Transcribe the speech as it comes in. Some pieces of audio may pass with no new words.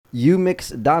You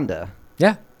mixed Donda.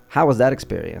 Yeah. How was that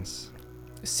experience?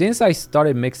 Since I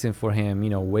started mixing for him,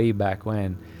 way back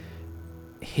when,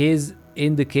 his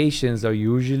indications are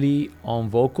usually on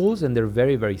vocals, and they're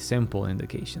very, very simple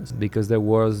indications because there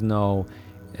was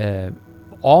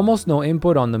almost no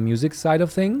input on the music side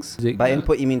of things. By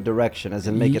input, you mean direction, as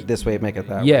in make it this way, make it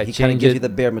that yeah, way. He kind of gives you the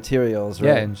bare materials, right?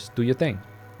 Yeah, and just do your thing.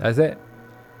 That's it.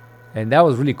 And that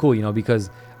was really cool, because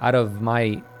out of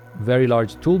my very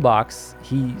large toolbox,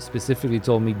 he specifically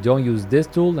told me, don't use this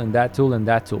tool and that tool and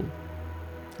that tool.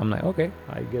 I'm like, okay,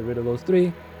 I get rid of those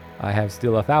 3. I have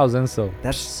still 1,000, so.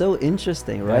 That's so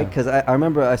interesting, right? Because I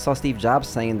remember I saw Steve Jobs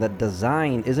saying that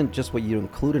design isn't just what you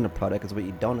include in a product, it's what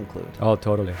you don't include. Oh,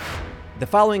 totally. The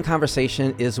following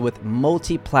conversation is with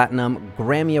multi-platinum,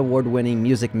 Grammy award-winning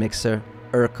music mixer,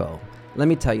 Irko. Let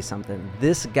me tell you something.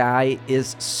 This guy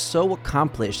is so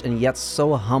accomplished and yet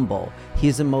so humble.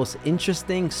 He's the most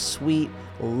interesting, sweet,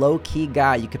 low-key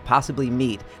guy you could possibly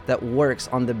meet that works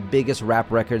on the biggest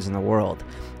rap records in the world.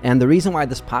 And the reason why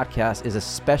this podcast is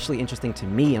especially interesting to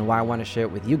me and why I want to share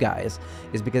it with you guys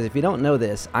is because if you don't know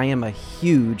this, I am a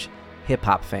huge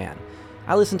hip-hop fan.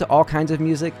 I listen to all kinds of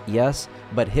music, yes,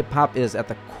 but hip-hop is at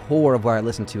the core of what I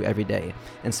listen to every day.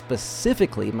 And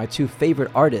specifically, my 2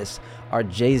 favorite artists are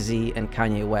Jay-Z and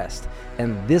Kanye West.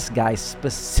 And this guy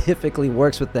specifically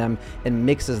works with them and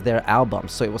mixes their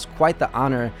albums. So it was quite the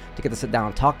honor to get to sit down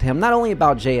and talk to him, not only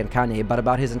about Jay and Kanye, but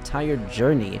about his entire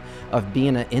journey of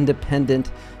being an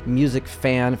independent music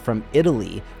fan from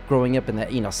Italy, growing up in the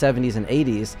 70s and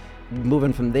 80s,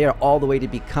 moving from there all the way to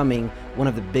becoming one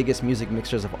of the biggest music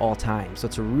mixers of all time. So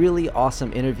it's a really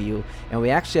awesome interview, and we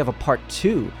actually have a part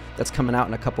 2 that's coming out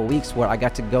in a couple weeks where I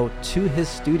got to go to his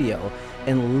studio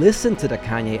and listen to the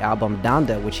Kanye album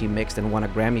Donda, which he mixed and won a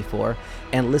Grammy for,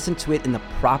 and listen to it in the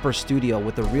proper studio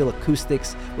with the real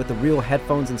acoustics, with the real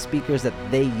headphones and speakers that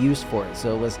they used for it.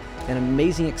 So it was an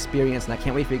amazing experience, and I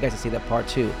can't wait for you guys to see that part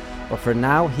 2. But for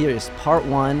now, here is part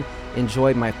 1.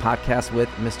 Enjoy my podcast with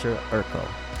Mr. Irko.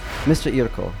 Mr.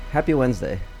 Irko, happy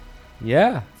Wednesday.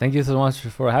 Yeah, thank you so much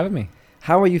for having me.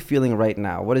 How are you feeling right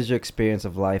now? What is your experience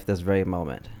of life this very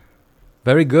moment?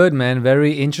 Very good, man.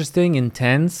 Very interesting,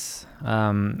 intense.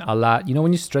 A lot.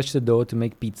 When you stretch the dough to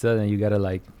make pizza, then you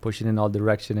gotta push it in all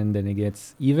direction, and then it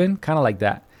gets even. Kind of like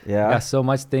that. Yeah. Got so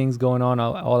much things going on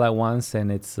all at once,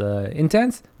 and it's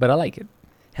intense, but I like it.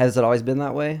 Has it always been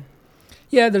that way?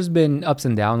 Yeah, there's been ups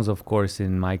and downs, of course,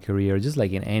 in my career, just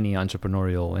like in any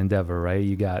entrepreneurial endeavor, right?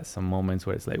 You got some moments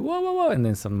where it's like, whoa, whoa, whoa. And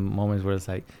then some moments where it's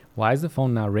like, why is the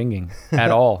phone not ringing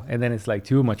at all? And then it's like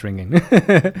too much ringing.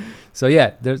 So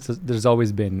yeah, there's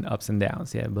always been ups and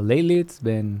downs. Yeah, but lately it's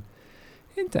been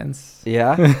intense.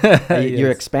 Yeah. You're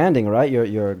Yes. expanding, right?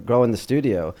 You're growing the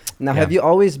studio. Now, Yeah. have you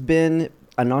always been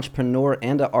an entrepreneur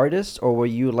and an artist, or were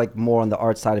you more on the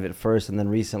art side of it first and then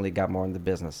recently got more on the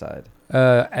business side?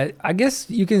 I guess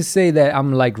you can say that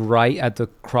I'm right at the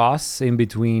cross in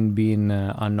between being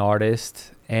an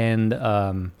artist and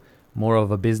more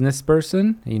of a business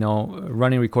person.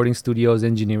 Running recording studios,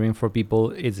 engineering for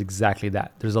people is exactly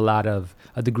that. There's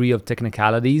a degree of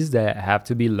technicalities that have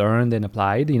to be learned and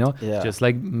applied, Yeah. just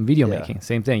like video making.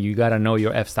 Same thing. You got to know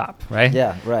your f-stop, right?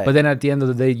 Yeah, right. But then at the end of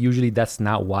the day, usually that's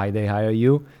not why they hire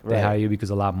you. They Right. hire you because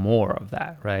a lot more of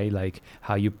that, right? Like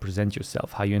how you present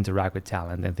yourself, how you interact with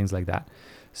talent and things like that.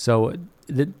 So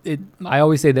I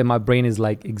always say that my brain is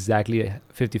exactly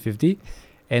 50-50.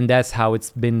 And that's how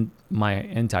it's been my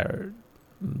entire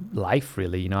life,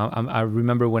 really. I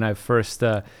remember when I first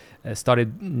started,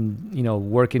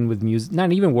 working with music,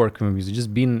 not even working with music,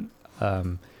 just being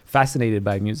fascinated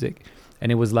by music.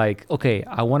 And it was like, okay,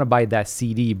 I want to buy that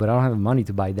CD, but I don't have money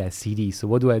to buy that CD. So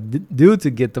what do I do to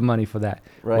get the money for that?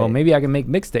 Right. Well, maybe I can make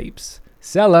mixtapes,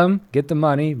 sell them, get the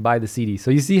money, buy the CD.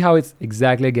 So you see how it's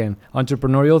exactly, again,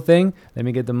 entrepreneurial thing. Let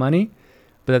me get the money.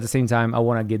 But at the same time, I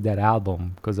want to get that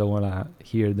album because I want to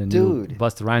hear the new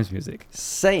Busta Rhymes music.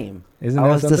 Same. Isn't I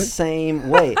that was something? the same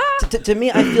way. To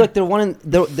me, I feel like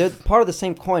they're part of the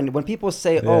same coin. When people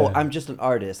say, "Oh, Yeah. I'm just an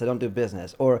artist, I don't do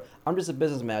business," or "I'm just a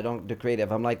businessman, I don't do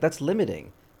creative," I'm like, that's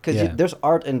limiting. Because Yeah. there's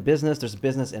art in business, there's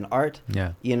business in art.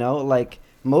 Yeah.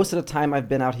 Most of the time I've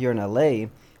been out here in LA,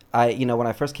 when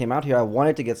I first came out here, I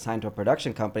wanted to get signed to a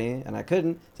production company and I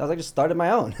couldn't. So I was like, just started my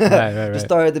own. Right. Just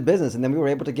started the business. And then we were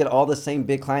able to get all the same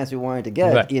big clients we wanted to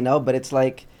get, Right. but it's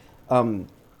like,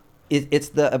 it's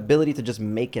the ability to just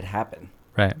make it happen.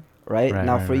 Right. Right?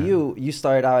 Now for you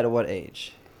started out at what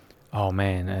age? Oh,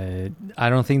 man. I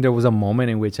don't think there was a moment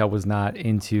in which I was not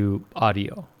into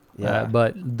audio. Yeah.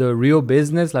 But the real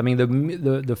business, I mean,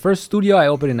 the first studio I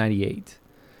opened in 98.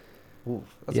 Ooh,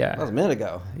 Yeah. that was a minute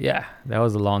ago. Yeah, that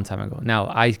was a long time ago. Now,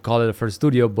 I call it a first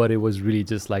studio, but it was really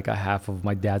just like a half of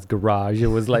my dad's garage. It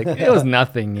was like, it was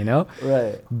nothing, you know?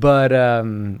 Right. But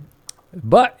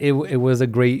it was a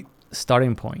great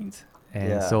starting point. And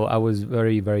Yeah. so I was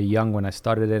very, very young when I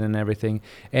started it and everything.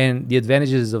 And the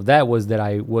advantages of that was that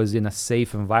I was in a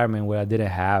safe environment where I didn't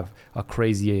have a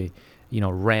crazy,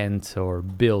 rent or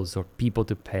bills or people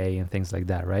to pay and things like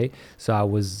that, right? So I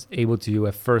was able to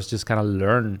at first just kind of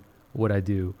learn what I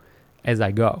do as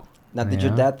I go. Now, did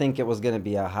your dad think it was going to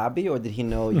be a hobby, or did he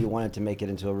know you wanted to make it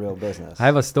into a real business? I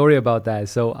have a story about that.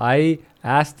 So I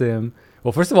asked him,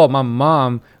 well, first of all, my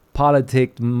mom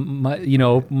politicked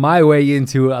my way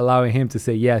into allowing him to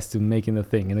say yes to making the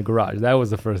thing in the garage. That was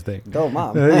the first thing. Go,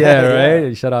 Mom. Yeah, right?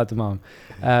 Yeah. Shout out to Mom.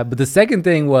 But the second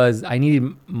thing was I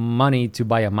needed money to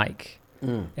buy a mic.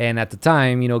 And at the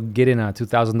time, getting a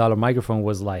 $2,000 microphone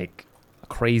was like a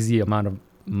crazy amount of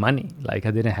money. Like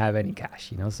I didn't have any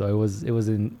cash, so it was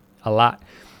in a lot.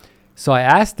 So I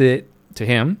asked it to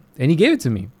him and he gave it to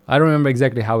me. I don't remember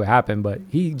exactly how it happened, but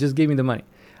he just gave me the money.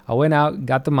 I went out,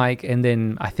 got the mic, and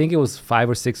then I think it was 5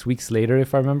 or 6 weeks later,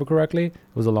 if I remember correctly.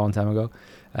 It was a long time ago.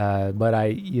 But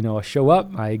I show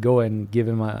up, I go and give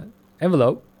him an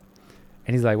envelope,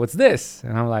 and he's like, "What's this?"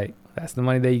 And I'm like, "That's the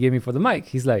money that you gave me for the mic."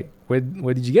 He's like, where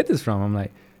did you get this from? I'm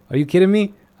like, "Are you kidding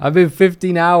me? I've been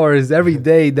 15 hours every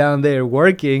day down there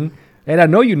working, and I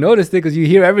know you noticed it because you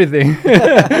hear everything."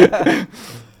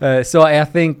 So I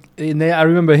think, and I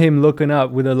remember him looking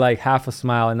up with half a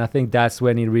smile, and I think that's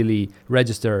when it really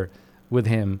registered with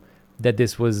him that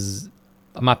this was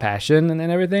my passion and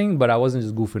everything, but I wasn't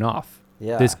just goofing off.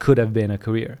 Yeah. This could have been a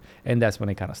career, and that's when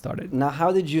it kind of started. Now,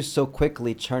 how did you so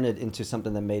quickly turn it into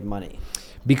something that made money?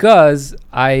 Because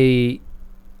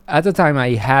at the time I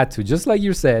had to, just like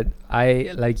you said,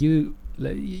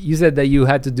 you said that you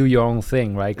had to do your own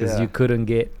thing, right? Because you couldn't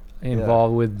get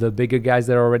involved with the bigger guys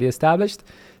that are already established.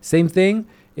 Same thing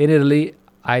in Italy.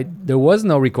 There was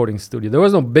no recording studio. There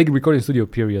was no big recording studio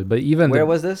period. But even where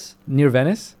was this? Near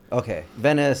Venice. Okay,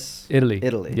 Venice, Italy.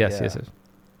 Yes.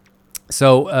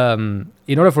 So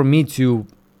in order for me to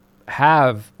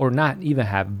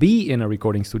be in a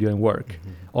recording studio and work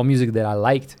on music that I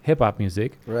liked, hip hop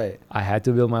music, right? I had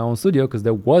to build my own studio because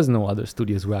there was no other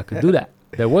studios where I could do that.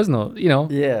 There was no,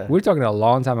 Yeah. We're talking a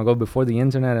long time ago before the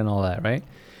internet and all that, right?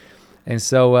 And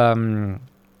so,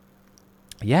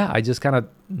 I just kind of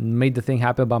made the thing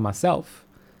happen by myself.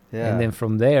 Yeah. And then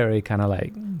from there, it kind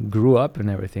of grew up and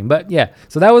everything. But yeah,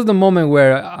 so that was the moment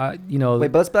where,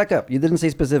 Wait, but let's back up. You didn't say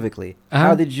specifically.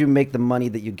 How did you make the money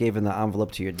that you gave in the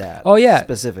envelope to your dad? Oh, yeah.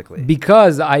 Specifically.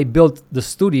 Because I built the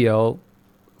studio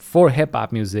for hip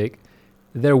hop music.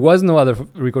 There was no other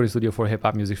recording studio for hip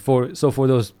hop music. So for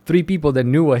those 3 people that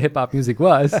knew what hip hop music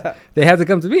was, they had to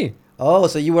come to me. Oh,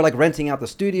 so you were renting out the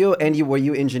studio, and were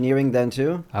you engineering then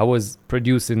too? I was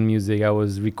producing music. I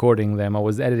was recording them. I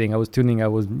was editing. I was tuning. I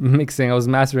was mixing. I was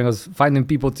mastering. I was finding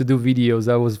people to do videos.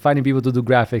 I was finding people to do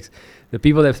graphics. The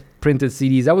people that printed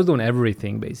CDs. I was doing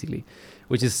everything basically,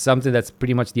 which is something that's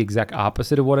pretty much the exact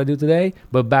opposite of what I do today.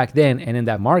 But back then and in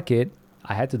that market,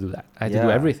 I had to do that. I had to do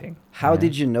everything. How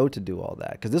did you know to do all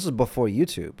that? Because this was before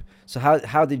YouTube. So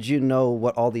how did you know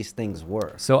what all these things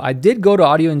were? So I did go to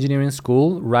audio engineering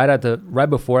school right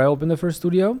before I opened the first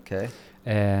studio. Okay.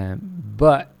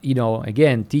 But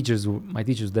again, my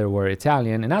teachers there were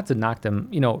Italian, and not to knock them,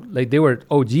 they were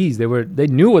OGs. They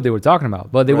knew what they were talking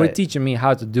about, but they were teaching me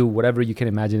how to do whatever you can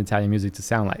imagine Italian music to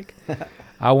sound like.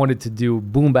 I wanted to do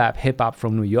boom bap hip hop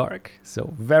from New York,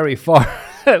 so very far,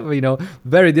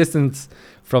 very distant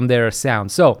from their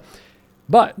sound. So,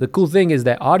 but the cool thing is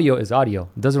that audio is audio.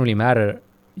 It doesn't really matter,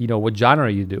 what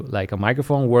genre you do. Like a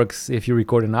microphone works if you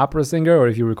record an opera singer or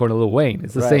if you record a Lil Wayne.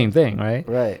 It's the same thing, right?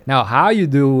 Right. Now, how you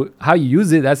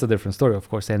use it, that's a different story, of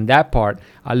course. And that part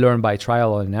I learned by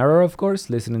trial and error, of course,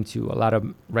 listening to a lot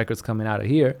of records coming out of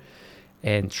here.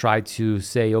 And try to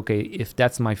say, okay, if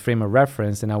that's my frame of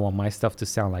reference and I want my stuff to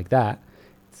sound like that,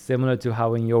 similar to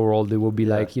how in your world it will be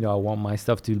I want my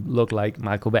stuff to look like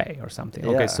Michael Bay or something.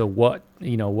 Okay, so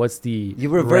what's the You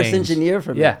reverse range? engineer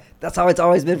for me. Yeah. That's how it's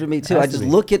always been for me too. I just be.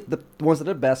 look at the ones that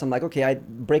are best. I'm like, okay, I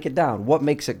break it down. What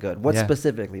makes it good? What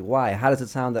specifically? Why? How does it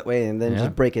sound that way? And then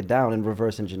just break it down and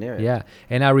reverse engineer it. Yeah.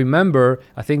 And I remember,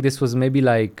 I think this was maybe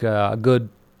a good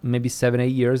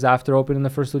 7-8 years after opening the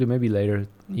first studio, maybe later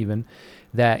even,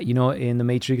 that in the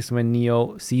Matrix when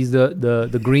Neo sees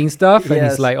the green stuff and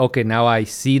he's like, okay, now I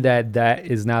see that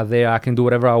is not there. I can do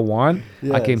whatever I want.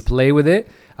 I can play with it.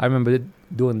 I remember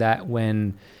doing that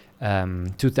when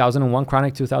 2001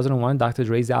 Chronic 2001 Dr.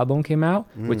 Dre's album came out,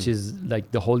 which is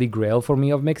the holy grail for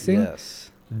me of mixing.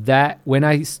 that when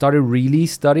I started really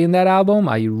studying that album,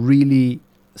 I really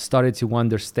started to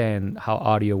understand how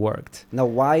audio worked. Now,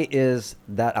 why is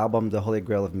that album the holy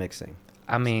grail of mixing?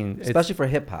 I mean, especially for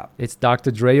hip hop. It's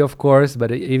Dr. Dre, of course,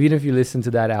 but even if you listen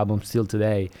to that album still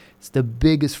today, it's the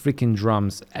biggest freaking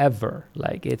drums ever.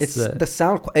 Like it's the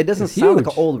sound. It doesn't sound like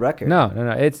an old record. No.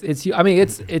 It's. I mean,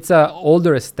 it's a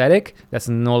older aesthetic that's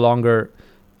no longer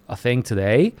a thing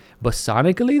today. But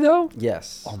sonically, though,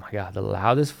 yes. Oh my God, the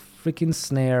loudest freaking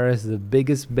snares, the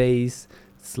biggest bass.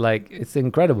 It's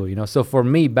incredible, you know. So for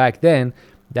me back then,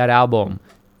 that album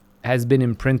has been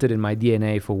imprinted in my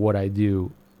DNA for what I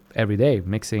do every day,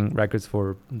 mixing records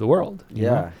for the world. You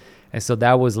know? And so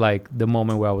that was like the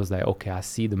moment where I was like, okay, I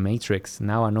see the Matrix.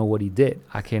 Now I know what he did.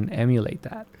 I can emulate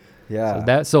that.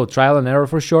 Yeah. So trial and error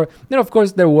for sure. Then of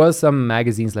course there was some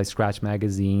magazines like Scratch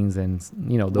magazines and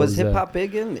those. Was hip hop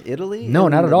big in Italy? No,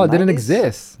 not at all. It didn't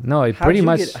exist. No, it pretty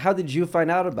much. How did you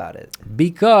find out about it?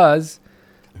 Because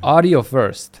audio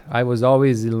first. I was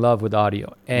always in love with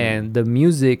audio, and the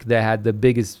music that had the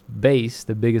biggest bass,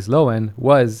 the biggest low end,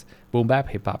 was boom bap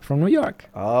hip hop from New York.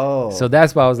 Oh, so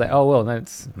that's why I was like, oh well,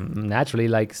 that's naturally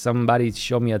like somebody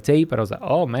showed me a tape, and I was like,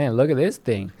 oh man, look at this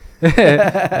thing,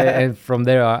 and from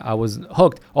there I was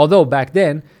hooked. Although back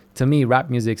then, to me, rap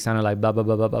music sounded like blah blah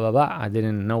blah blah blah blah blah. I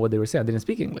didn't know what they were saying. I didn't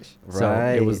speak English, so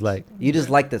it was like you just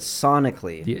liked it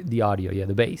sonically. The audio,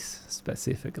 the bass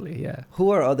specifically, yeah.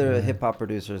 Who are other hip hop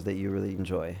producers that you really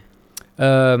enjoy?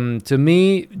 To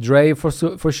me, Dre for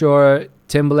sure.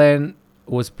 Timbaland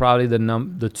was probably the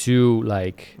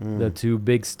two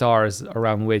big stars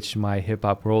around which my hip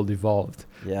hop world evolved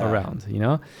around.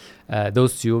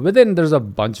 Those two. But then there's a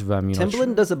bunch of them.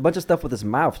 Timbaland does a bunch of stuff with his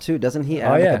mouth too, doesn't he?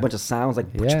 Add a bunch of sounds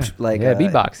like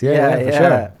beatbox.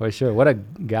 For sure. What a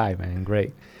guy, man.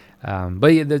 Great. But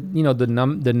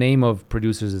the name of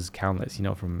producers is countless.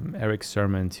 From Eric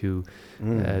Sermon to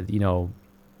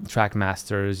track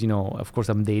masters. Of course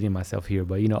I'm dating myself here,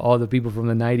 but all the people from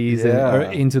the 90s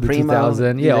and into the Primo,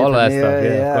 2000s, all that stuff.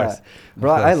 Of course.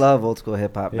 Bro, I love old school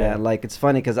hip hop, man. Like it's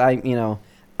funny because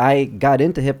I got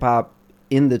into hip hop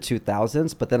in the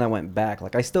 2000s, but then I went back.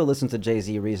 Like I still listen to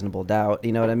Jay-Z, Reasonable Doubt.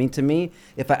 You know what I mean? To me,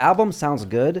 if an album sounds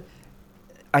good,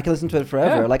 I can listen to it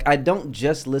forever. Like I don't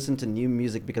just listen to new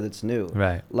music because it's new.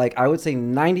 Right. Like I would say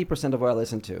 90% of what I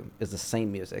listen to is the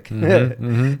same music.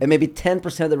 And maybe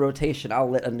 10% of the rotation, I'll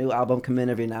let a new album come in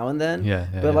every now and then.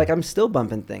 But like I'm still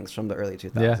bumping things from the early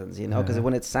 2000s, because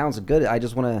when it sounds good,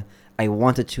 I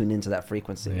want to tune into that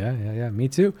frequency. Yeah. Me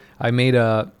too. I made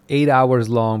a 8 hours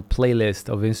long playlist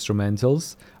of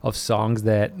instrumentals of songs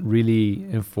that really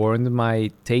informed my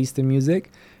taste in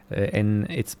music. And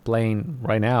it's playing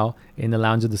right now in the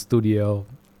lounge of the studio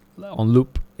on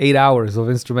loop. 8 hours of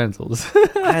instrumentals.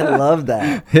 I love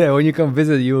that. Yeah, when you come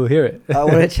visit, you will hear it. I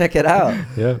want to check it out.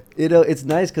 Yeah. It's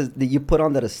nice because you put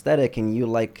on that aesthetic and you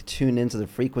like tune into the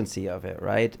frequency of it,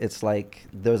 right? It's like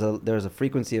there's a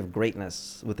frequency of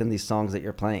greatness within these songs that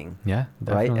you're playing. Yeah,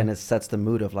 definitely. Right? And it sets the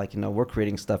mood of like, we're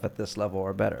creating stuff at this level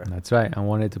or better. That's right. I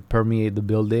wanted to permeate the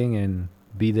building and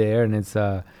be there, and it's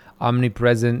a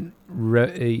omnipresent,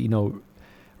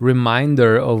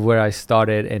 reminder of where I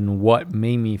started and what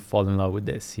made me fall in love with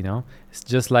this. It's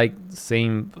just like the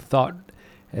same thought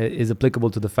is applicable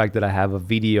to the fact that I have a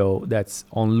video that's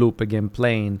on loop again,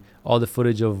 playing all the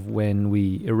footage of when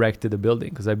we erected the building,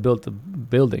 because I built the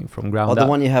building from ground up. The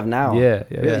one you have now. Yeah.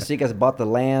 So you guys bought the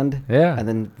land. Yeah. And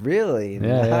then nice.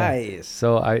 Yeah.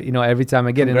 So I, every time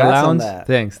I get Congrats in the lounge, on that.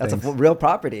 Thanks. That's a real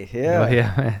property. Yeah. Oh,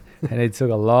 yeah. And it took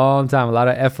a long time, a lot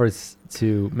of efforts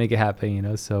to make it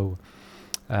happen. So.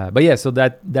 So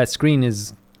that screen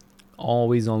is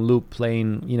always on loop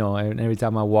playing, and every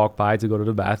time I walk by to go to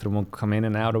the bathroom or come in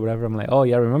and out or whatever, I'm like, oh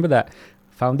yeah, remember that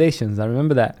foundations, I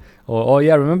remember that. Or oh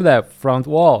yeah, remember that front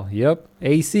wall. Yep.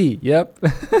 AC. Yep.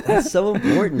 That's so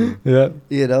important. Yeah.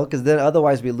 Because then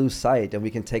otherwise we lose sight and we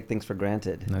can take things for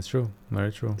granted. That's true.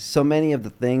 Very true. So many of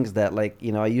the things that I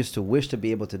used to wish to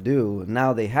be able to do,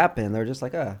 now they happen. They're just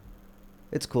like,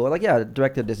 it's cool. Like, yeah,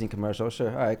 direct a Disney commercial. Sure.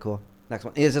 All right, cool. Next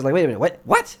one. It's just like, wait a minute,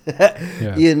 what?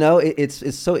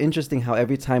 It's so interesting how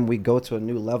every time we go to a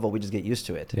new level, we just get used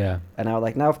to it. Yeah. And now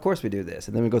like, now of course we do this,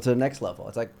 and then we go to the next level.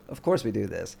 It's like, of course we do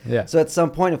this. Yeah. So at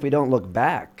some point, if we don't look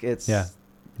back, it's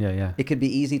Yeah. It could be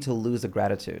easy to lose the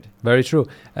gratitude. Very true.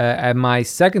 At my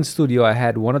second studio, I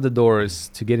had one of the doors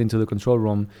to get into the control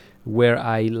room where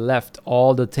I left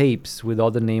all the tapes with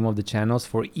all the name of the channels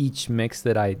for each mix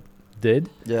that I did.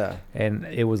 Yeah. And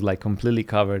it was like completely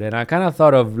covered, and I kind of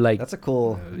thought of like, that's a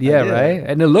cool idea. Idea. Right?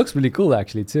 And it looks really cool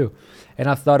actually too. And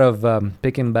I thought of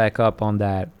picking back up on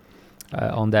that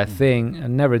on that thing. I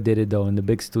never did it though in the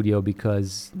big studio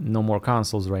because no more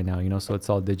consoles right now, so it's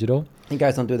all digital. You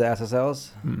guys don't do the SSLs?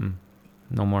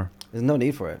 No more. There's no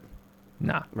need for it.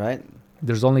 Nah. Right?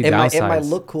 There's only It downsides. might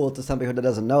look cool to somebody who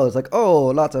doesn't know. It's like, oh,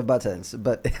 lots of buttons.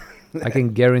 But I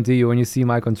can guarantee you when you see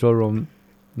my control room,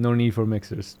 no need for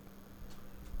mixers.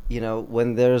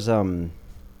 When there's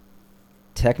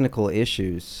technical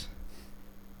issues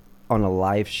on a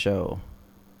live show,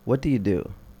 what do you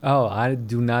do? Oh, I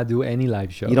do not do any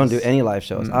live shows. You don't do any live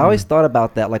shows. I always thought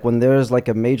about that. Like when there's like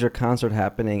a major concert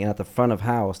happening and at the front of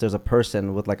house, there's a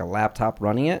person with like a laptop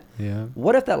running it. Yeah.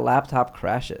 What if that laptop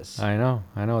crashes? I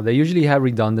know. They usually have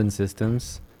redundant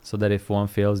systems so that if one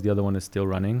fails, the other one is still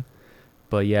running.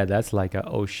 But yeah, that's like a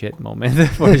oh shit moment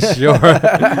for sure.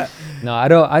 No, I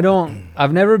don't.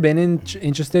 I've never been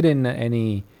interested in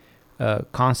any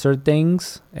concert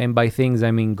things. And by things,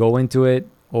 I mean going to it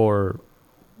or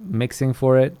mixing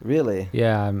for it. Really?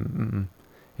 Yeah.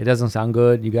 It doesn't sound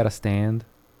good. You got to stand.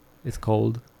 It's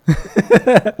cold.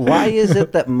 Why is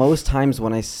it that most times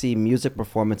when I see music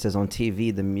performances on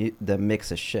TV, the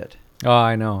mix is shit? Oh,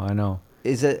 I know.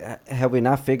 Is it, have we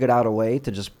not figured out a way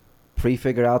to just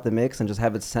pre-figure out the mix and just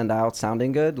have it send out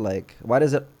sounding good? Like, why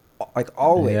does it, like,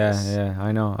 always? Yeah,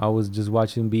 I know. I was just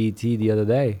watching BET the other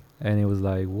day, and it was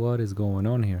like, what is going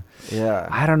on here? Yeah.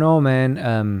 I don't know,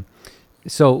 man.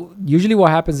 So usually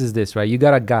what happens is this, right? You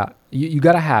gotta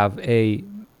have a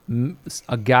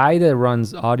guy that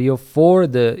runs audio for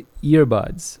the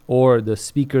earbuds or the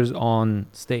speakers on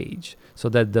stage, so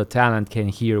that the talent can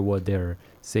hear what they're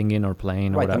singing or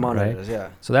playing or whatever, the monitors, right? yeah.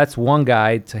 So that's one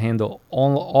guy to handle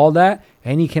all that,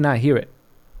 and he cannot hear it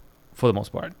for the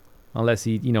most part, unless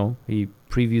he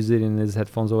previews it in his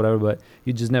headphones or whatever. But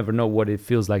you just never know what it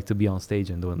feels like to be on stage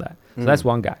and doing that. So that's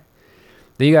one guy.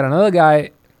 Then you got another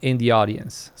guy in the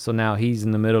audience. So now he's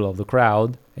in the middle of the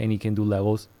crowd and he can do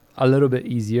levels a little bit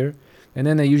easier. And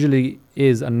then there usually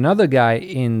is another guy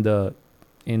in the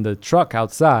truck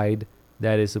outside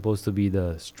that is supposed to be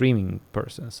the streaming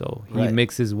person. So he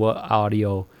mixes what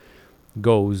audio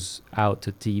goes out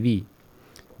to TV.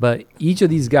 But each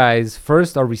of these guys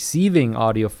first are receiving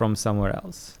audio from somewhere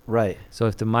else. Right. So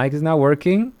if the mic is not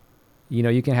working,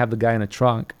 you can have the guy in a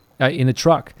truck,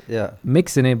 yeah,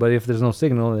 mixing it. But if there's no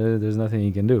signal, there's nothing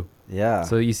you can do. Yeah.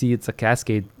 So you see, it's a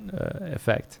cascade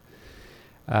effect.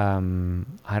 I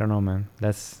don't know, man.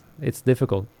 It's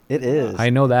difficult. It is. I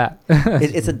know that.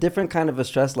 It's a different kind of a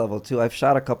stress level too. I've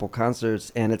shot a couple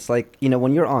concerts, and it's like,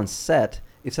 when you're on set,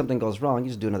 if something goes wrong, you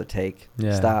just do another take.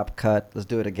 Yeah. Stop, cut, let's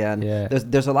do it again. Yeah.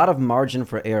 There's a lot of margin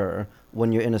for error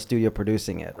when you're in a studio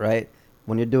producing it, right?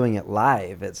 When you're doing it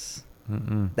live, that's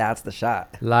the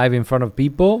shot. Live in front of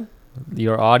people,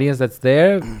 your audience that's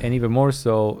there, and even more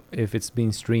so if it's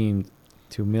being streamed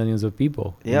to millions of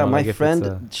people. Yeah, my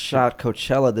friend shot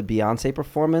Coachella, the Beyonce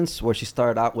performance, where she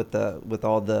started out with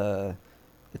all the,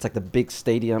 it's like the big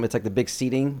stadium, it's like the big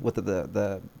seating with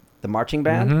the marching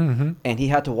band, and he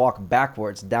had to walk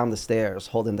backwards down the stairs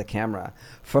holding the camera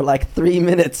for like 3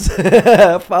 minutes,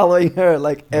 following her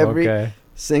like every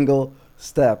single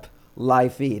step,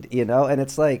 live feed, and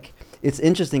it's like, it's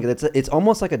interesting because it's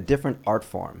almost like a different art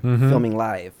form, filming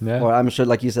live. Yeah. Or I'm sure,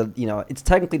 like you said, it's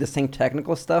technically the same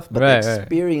technical stuff, but the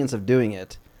experience of doing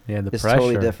it is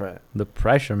totally different. The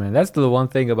pressure, man. That's the one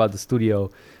thing about the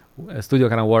studio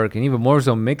kind of work, and even more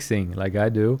so mixing like I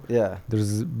do. Yeah.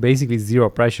 There's basically zero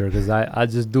pressure because I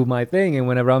just do my thing, and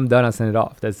whenever I'm done, I send it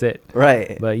off. That's it.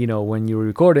 Right. But, when you're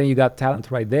recording, you got talent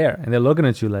right there, and they're looking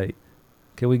at you like,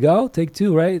 can we go? Take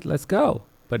 2, right? Let's go.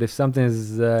 But if something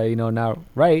is, not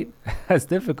right, that's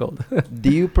difficult. Do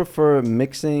you prefer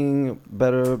mixing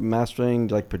better, mastering,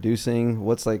 like producing?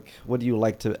 What do you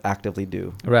like to actively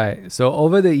do? Right. So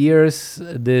over the years,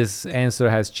 this answer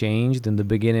has changed. In the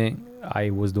beginning, I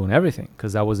was doing everything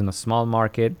because I was in a small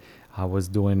market. I was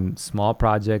doing small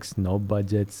projects, no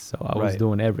budgets. So I was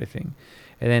doing everything.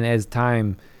 And then as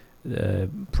time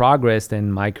progressed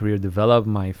and my career developed,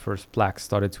 my first plaques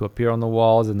started to appear on the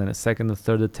walls, and then a second, the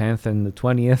third, the 10th, and the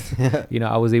 20th.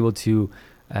 I was able to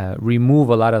remove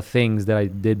a lot of things that I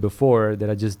did before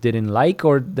that I just didn't like,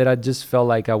 or that I just felt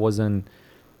like I wasn't,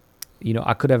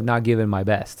 I could have not given my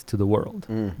best to the world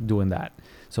doing that.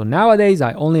 So nowadays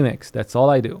I only mix. That's all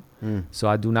I do. So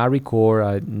I do not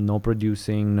record, no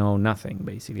producing, no nothing.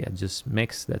 Basically, I just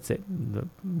mix. That's it.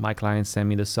 My clients send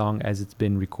me the song as it's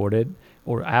been recorded,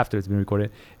 or after it's been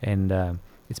recorded, and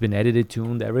it's been edited,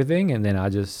 tuned, everything, and then I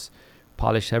just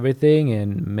polish everything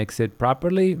and mix it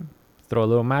properly, throw a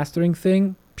little mastering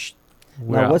thing.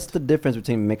 Now, what's the difference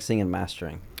between mixing and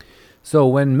mastering? So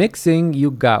when mixing, you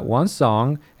got one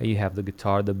song and you have the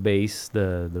guitar, the bass,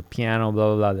 the piano, blah,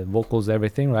 blah, blah, the vocals,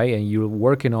 everything, right? And you're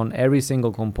working on every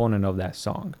single component of that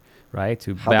song, right?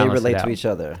 To How they balance relate it out. to each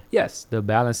other. Yes, the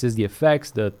balances, the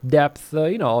effects, the depth,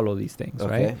 all of these things,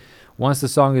 Okay. right? Once the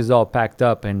song is all packed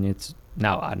up and it's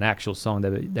now an actual song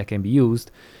that can be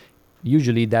used,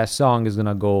 usually that song is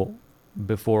gonna go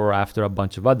before or after a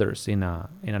bunch of others in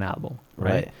an album,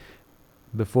 right?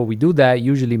 Before we do that,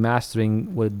 usually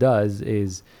mastering, what it does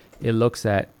is you look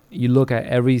at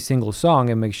every single song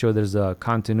and make sure there's a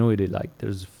continuity, like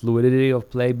there's fluidity of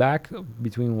playback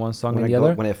between one song and the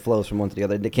other. When it flows from one to the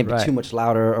other, they can't be Right. too much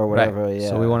louder or whatever. Right. Yeah.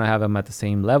 So we want to have them at the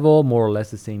same level, more or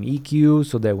less the same EQ,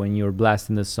 so that when you're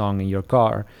blasting the song in your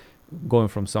car, going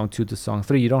from song 2 to song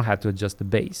 3, you don't have to adjust the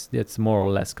bass. It's more or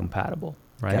less compatible,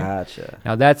 right? Gotcha.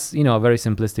 Now that's a very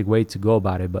simplistic way to go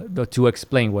about it, but to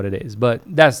explain what it is. But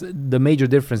that's the major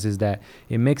difference, is that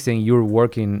in mixing you're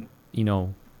working,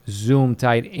 zoom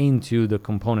tight into the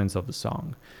components of the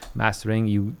song. Mastering,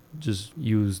 you just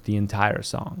use the entire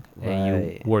song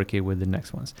and you work it with the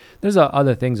next ones. There's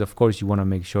other things, of course. You want to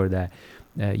make sure that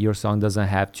your song doesn't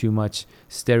have too much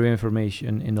stereo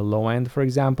information in the low end, for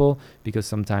example, because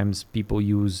sometimes people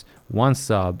use one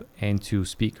sub and 2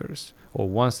 speakers, or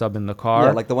one sub in the car.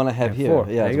 Yeah, like the one I have here. 4.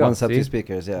 Yeah, it's one sub, 2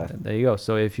 speakers. Yeah. There you go.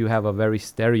 So if you have a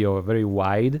very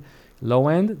wide low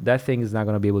end, that thing is not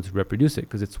going to be able to reproduce it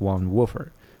because it's one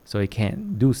woofer. So it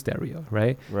can't do stereo,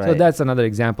 right? So that's another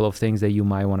example of things that you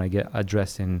might want to get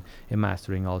addressed in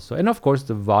mastering also. And of course,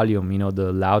 the volume,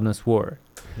 the loudness war.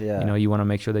 Yeah. You want to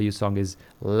make sure that your song is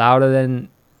louder than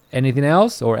anything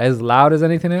else, or as loud as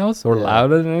anything else, or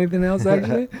louder than anything else,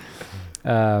 actually.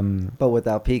 But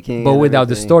without peaking. But without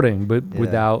distorting, but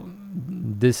without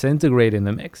disintegrating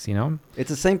the mix, It's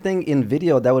the same thing in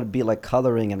video. That would be like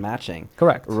coloring and matching.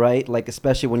 Correct. Right? Like,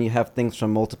 especially when you have things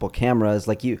from multiple cameras,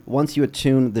 like once you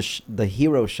attune the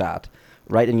hero shot,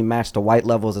 right, and you match the white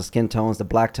levels, the skin tones, the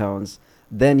black tones,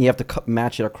 then you have to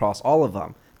match it across all of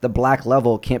them. The black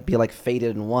level can't be like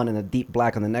faded in one and a deep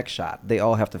black on the next shot. They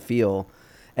all have to feel.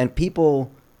 And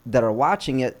people that are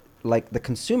watching it, like the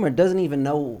consumer doesn't even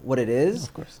know what it is,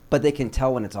 of course, but they can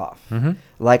tell when it's off. Mm-hmm.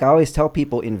 Like I always tell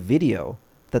people in video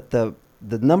that the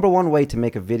number one way to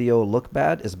make a video look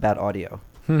bad is bad audio.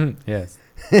 Yes.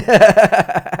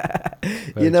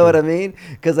 You know what I mean?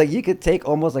 Because like you could take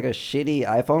almost like a shitty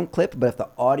iPhone clip, but if the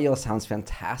audio sounds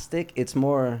fantastic, it's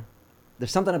more, there's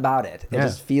something about it. It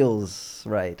just feels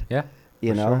right. Yeah.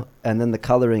 You know? Sure. And then the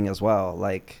coloring as well.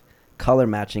 Like color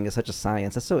matching is such a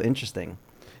science. That's so interesting.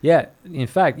 Yeah, in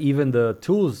fact, even the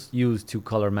tools used to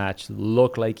color match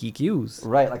look like EQs.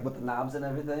 Right, like with the knobs and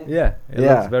everything. Yeah, it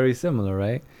looks very similar,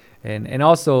 right? And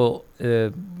also,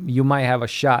 you might have a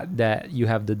shot that you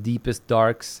have the deepest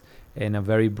darks and a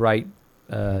very bright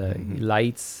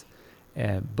lights,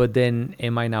 but then it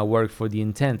might not work for the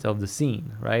intent of the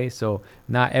scene, right? So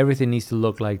not everything needs to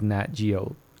look like Nat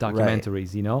Geo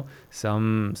documentaries,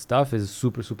 some stuff is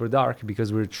super, super dark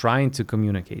because we're trying to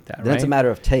communicate that, right? That's a matter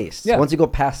of taste. Yeah. Once you go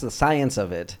past the science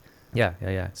of it.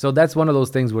 Yeah. So that's one of those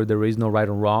things where there is no right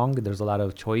or wrong. There's a lot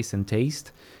of choice and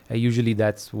taste. Usually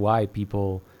that's why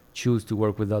people choose to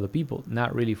work with other people,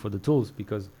 not really for the tools,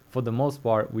 because for the most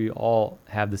part, we all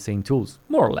have the same tools,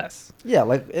 more or less. Yeah,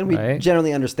 and we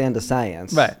generally understand the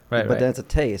science. Right. But then it's a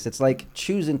taste. It's like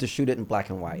choosing to shoot it in black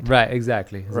and white. Right,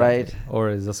 exactly. Right. Or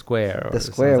as a square. The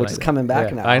square, which is coming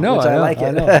back now. I know. Which I like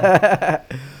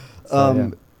it.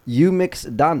 So, you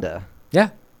mixed Donda. Yeah.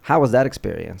 How was that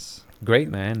experience? Great,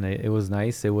 man. It was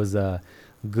nice. It was a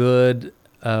good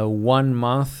 1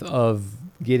 month of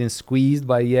getting squeezed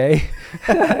by Ye,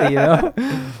 but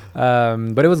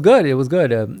it was good. It was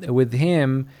good with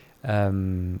him.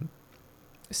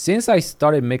 Since I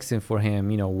started mixing for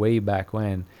him, way back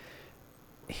when,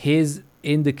 his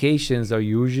indications are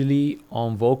usually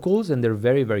on vocals, and they're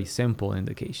very, very simple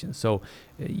indications. So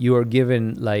you are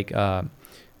given like a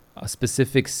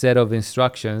specific set of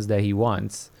instructions that he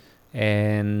wants,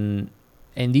 and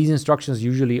these instructions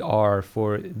usually are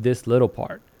for this little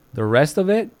part. The rest of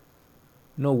it,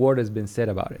 no word has been said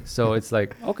about it. So it's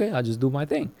like, okay, I'll just do my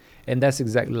thing. And that's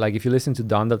exactly like if you listen to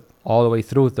Donda all the way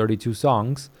through 32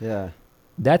 songs. Yeah.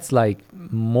 That's like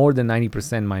more than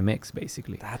 90% my mix,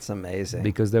 basically. That's amazing.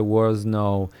 Because there was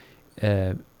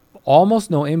almost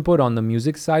no input on the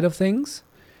music side of things.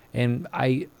 And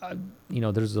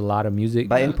there's a lot of music.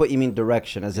 By input, you mean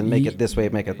direction, as in make it this way,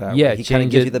 make it that way. Yeah, he kind of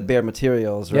gives you the bare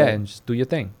materials, right? Yeah, and just do your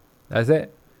thing. That's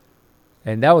it.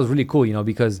 And that was really cool,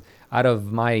 because out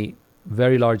of my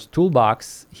very large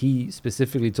toolbox, he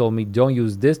specifically told me, don't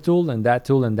use this tool and that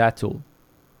tool and that tool.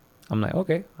 I'm like,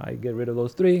 okay, I get rid of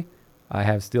those 3. I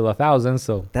have still 1,000.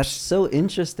 So that's so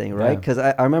interesting, right? Because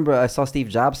I remember I saw Steve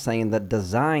Jobs saying that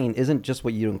design isn't just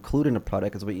what you include in a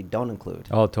product, it's what you don't include.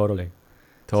 Oh, totally.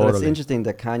 So it's interesting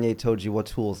that Kanye told you what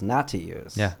tools not to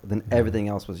use. Yeah. Then everything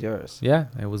else was yours. Yeah,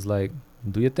 it was like,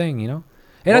 do your thing, you know?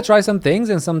 And I try some things,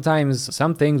 and sometimes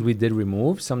some things we did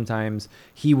remove. Sometimes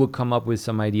he would come up with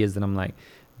some ideas that I'm like,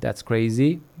 that's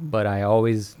crazy. But I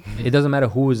always, it doesn't matter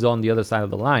who is on the other side of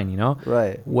the line, you know?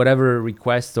 Right. Whatever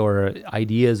requests or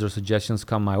ideas or suggestions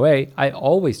come my way, I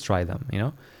always try them, you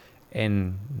know?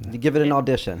 And you give it an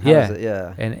audition. Yeah.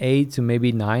 Yeah. And 8 to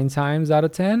maybe 9 times out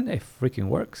of 10, it freaking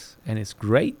works. And it's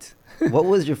great. What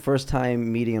was your first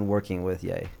time meeting and working with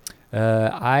Ye?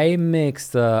 I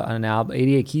mixed an album,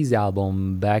 88 Keys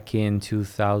album, back in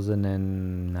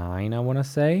 2009, I want to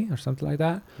say, or something like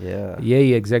that. Yeah.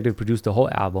 He executive produced the whole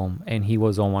album, and he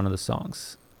was on one of the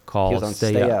songs called He was on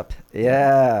Stay Up.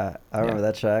 Yeah. I remember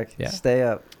that track. Yeah. Stay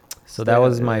Up. So that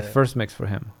was my first mix for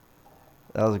him.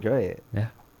 That was great. Yeah.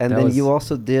 And then you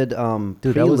also did Dude,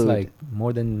 Prelude. that was like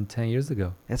more than 10 years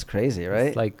ago. That's crazy, right?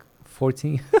 It's like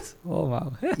 14 years. Oh,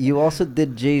 wow. You also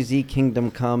did Jay-Z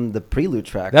Kingdom Come, the Prelude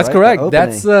track. That's right? correct.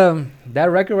 That's that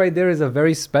record right there is a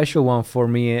very special one for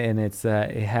me, and it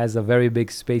has a very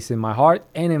big space in my heart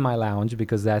and in my lounge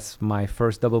because that's my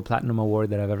first double platinum award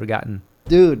that I've ever gotten.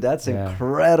 Dude, that's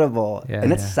incredible. Yeah,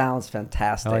 and it sounds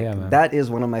fantastic. Oh, yeah, man. That is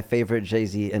one of my favorite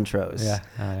Jay-Z intros.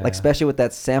 Yeah. Like, especially with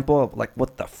that sample of, like,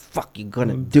 what the fuck you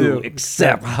gonna do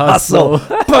except hustle.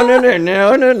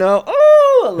 No.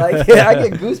 Oh, like, I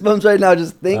get goosebumps right now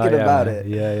just thinking about man. it.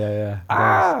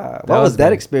 Yeah. What was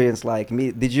that experience like?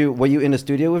 Were you in the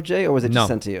studio with Jay, or was it just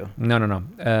sent to you? No.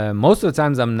 Most of the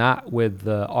times I'm not with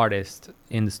the artist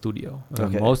in the studio.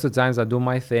 Most of the times I do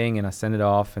my thing and I send it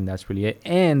off, and that's really it.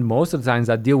 And most of the times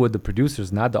I deal with the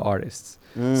producers, not the artists.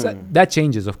 So that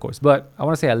changes, of course, but I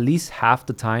want to say at least half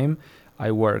the time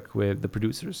I work with the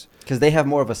producers because they have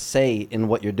more of a say in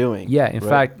what you're doing. Yeah, in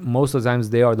fact, most of the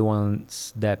times they are the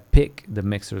ones that pick the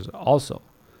mixers also.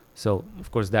 So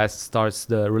of course that starts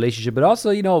the relationship, but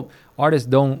also, you know, artists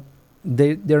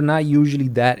they're not usually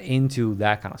that into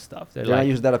that kind of stuff. They're not like,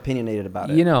 usually that opinionated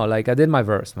about it. You know, like I did my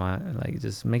verse, man. Like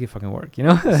just make it fucking work, you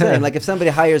know? Same. Like if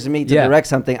somebody hires me to direct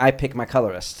something, I pick my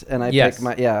colorist and I pick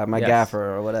my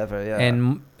gaffer or whatever. Yeah.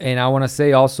 And I want to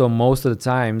say also most of the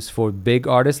times for big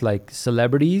artists like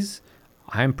celebrities,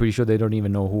 I'm pretty sure they don't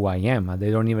even know who I am.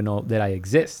 They don't even know that I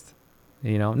exist.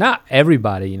 You know, not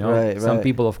everybody. You know, some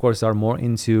people of course are more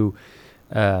into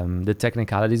the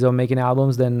technicalities of making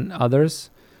albums than others.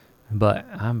 But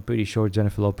I'm pretty sure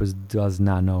Jennifer Lopez does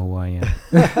not know who I am.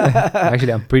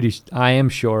 Actually, I am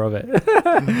sure of it.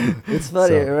 It's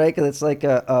funny, right? Because it's like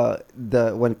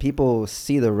when people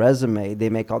see the resume, they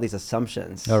make all these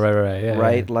assumptions. Oh, right. Yeah.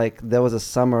 Right? Yeah. Like there was a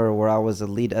summer where I was a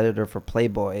lead editor for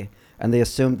Playboy, and they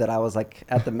assumed that I was like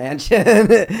at the mansion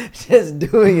just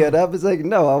doing it up. It's like,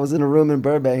 no, I was in a room in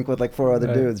Burbank with like 4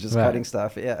 other dudes just cutting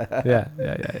stuff. Yeah.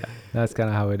 That's kind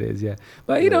of how it is. Yeah.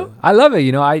 But, you know, I love it.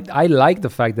 You know, I like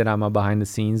the fact that I'm a behind the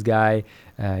scenes guy.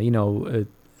 The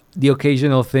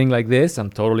occasional thing like this, I'm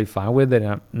totally fine with it.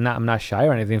 I'm not shy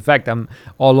or anything. In fact, I'm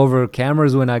all over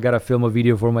cameras when I got to film a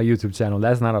video for my YouTube channel.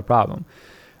 That's not a problem.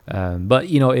 But,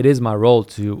 you know, it is my role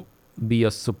to be a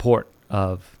support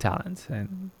of talent,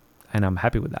 and I'm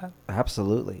happy with that.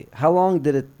 Absolutely. How long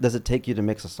does it take you to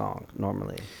mix a song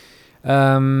normally?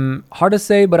 Hard to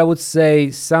say, but I would say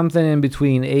something in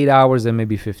between 8 hours and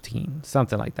maybe 15,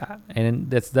 something like that. And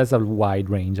that's a wide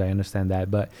range. I understand that,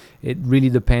 but it really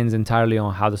depends entirely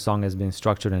on how the song has been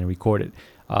structured and recorded.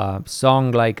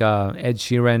 Song like Ed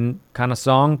Sheeran kind of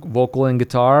song, vocal and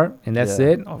guitar, and that's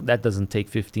it. Oh, that doesn't take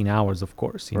 15 hours, of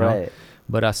course, you know.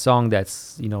 But a song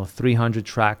that's, you know, 300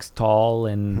 tracks tall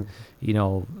and, you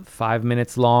know, 5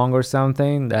 minutes long or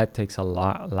something, that takes a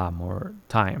lot more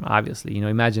time, obviously. You know,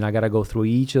 imagine I got to go through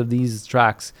each of these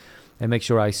tracks and make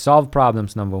sure I solve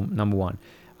problems, number one.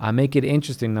 I make it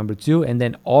interesting, number 2, and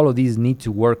then all of these need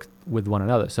to work with one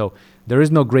another. So there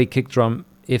is no great kick drum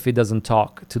if it doesn't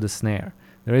talk to the snare.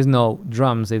 There is no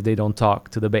drums if they don't talk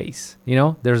to the bass. You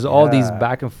know, there's all these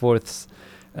back and forth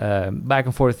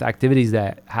activities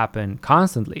that happen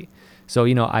constantly. So,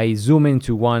 you know, I zoom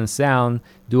into one sound,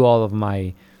 do all of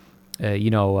my,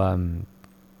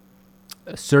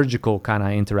 surgical kind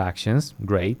of interactions.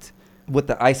 Great. With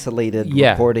the isolated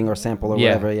recording or sample or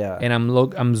whatever, And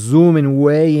I'm zooming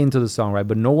way into the song, right?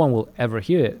 But no one will ever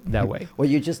hear it that way. Well,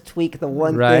 you just tweak the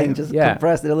one thing, just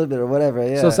compress it a little bit or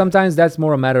whatever, So sometimes that's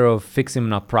more a matter of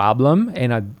fixing a problem,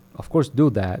 and I of course do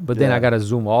that, but then I gotta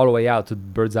zoom all the way out to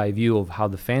bird's eye view of how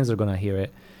the fans are gonna hear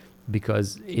it,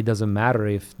 because it doesn't matter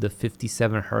if the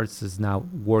 57 hertz is now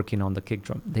working on the kick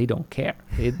drum. They don't care.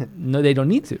 No, they don't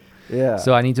need to. Yeah.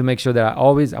 So I need to make sure that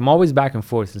I'm always back and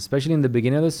forth, especially in the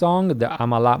beginning of the song, that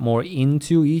I'm a lot more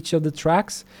into each of the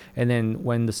tracks. And then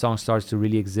when the song starts to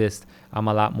really exist, I'm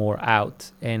a lot more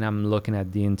out and I'm looking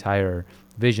at the entire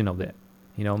vision of it.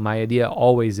 You know, my idea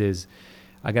always is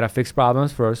I got to fix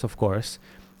problems first, of course.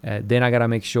 Then I got to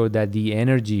make sure that the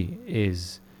energy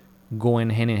is going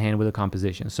hand in hand with the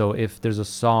composition. So if there's a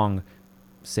song,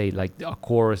 say like a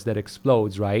chorus that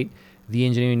explodes, right? The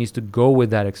engineer needs to go with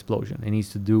that explosion. It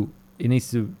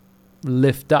needs to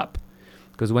lift up,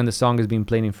 because when the song is being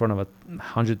played in front of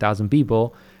 100,000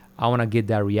 people, I want to get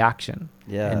that reaction.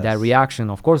 Yeah. And that reaction,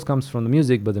 of course, comes from the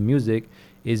music, but the music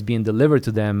is being delivered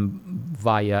to them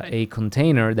via a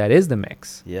container that is the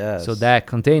mix. Yes. So that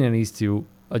container needs to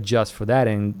adjust for that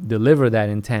and deliver that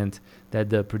intent that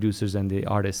the producers and the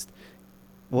artists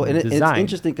Well, and it's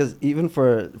interesting because even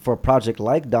for a project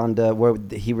like Donda, where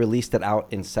he released it out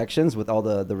in sections with all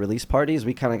the release parties,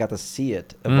 we kind of got to see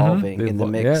it evolving in the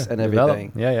mix and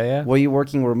everything. Yeah. Were you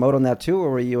working remote on that too,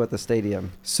 or were you at the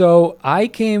stadium? So I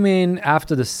came in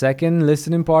after the second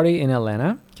listening party in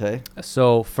Atlanta. Okay.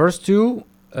 So first two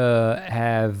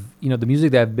have, the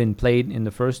music that have been played in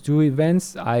the first two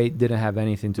events, I didn't have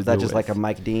anything to do with. Was that just like a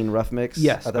Mike Dean rough mix?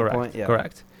 Yes, at that point? Yeah.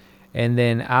 Correct. And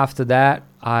then after that,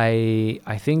 I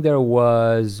think there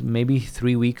was maybe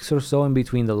 3 weeks or so in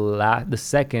between the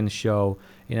second show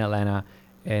in Atlanta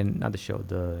and not the show,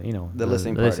 the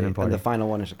listening party and the final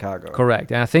one in Chicago.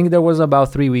 Correct. And I think there was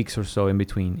about 3 weeks or so in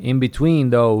between. In between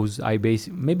those, I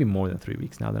maybe more than 3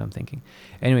 weeks now that I'm thinking.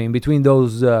 Anyway, in between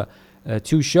those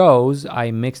two shows,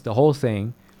 I mixed the whole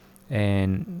thing.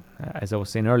 And as I was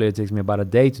saying earlier, it takes me about a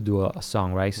day to do a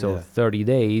song, right? So 30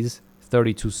 days,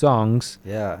 32 songs.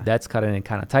 Yeah. That's cutting it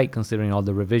kind of tight considering all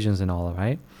the revisions and all,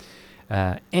 right?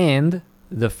 And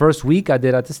the first week I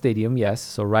did at the stadium, yes.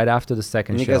 So right after the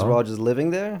second show. And you guys were all just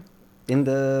living there? In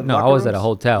the No, I was at a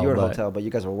hotel. You were at a hotel, but you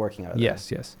guys were working out of there.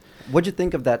 Yes. What'd you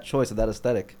think of that choice, of that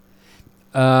aesthetic?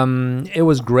 It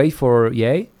was great for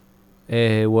Ye.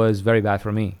 It was very bad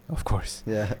for me, of course.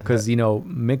 Yeah. Because,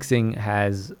 mixing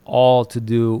has all to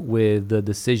do with the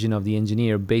decision of the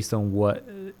engineer based on what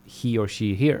he or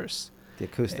she hears. The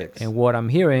acoustics. And what I'm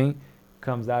hearing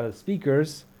comes out of the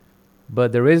speakers,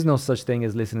 but there is no such thing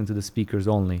as listening to the speakers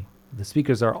only. The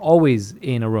speakers are always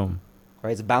in a room.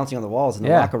 Right, it's bouncing on the walls in the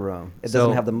locker room. It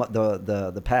doesn't have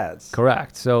the pads.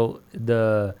 Correct. So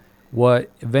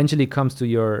what eventually comes to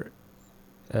your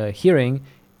hearing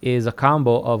is a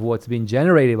combo of what's being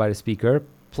generated by the speaker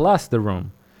plus the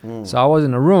room. So I was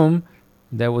in a room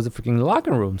that was a freaking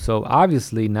locker room. So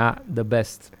obviously not the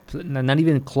best, not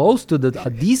even close to a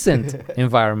decent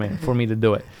environment for me to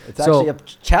do it. It's actually a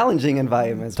challenging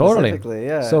environment specifically.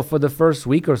 Yeah. So for the first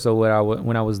week or so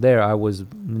when I was there, I was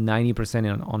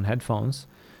 90% on headphones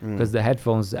because the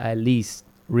headphones at least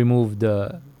remove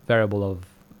the variable of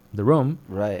the room.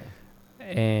 Right.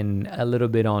 And a little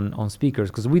bit on speakers,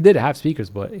 because we did have speakers,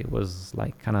 but it was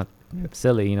like kind of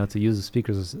silly, to use the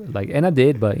speakers and I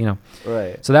did, but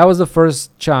Right. So that was the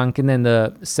first chunk, and then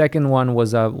the second one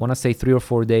was I want to say 3 or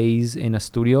 4 days in a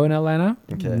studio in Atlanta,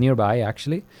 nearby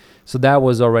actually. So that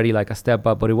was already like a step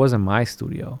up, but it wasn't my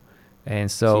studio, and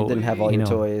so you didn't have all your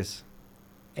toys.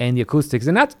 And the acoustics,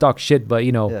 and not to talk shit, but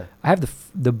I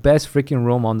have the best freaking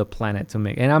room on the planet to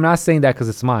make. And I'm not saying that because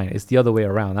it's mine; it's the other way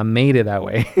around. I made it that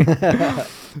way,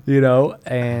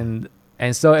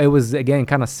 And so it was again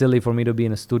kind of silly for me to be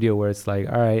in a studio where it's like,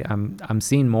 all right, I'm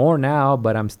seeing more now,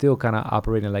 but I'm still kind of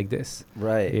operating like this,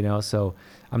 right? So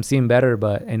I'm seeing better,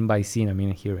 and by seeing I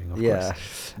mean hearing, of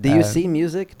course. Do you see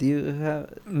music? Do you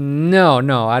have?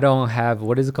 No, I don't have.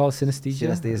 What is it called?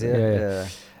 Synesthesia.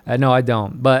 Yeah. No, I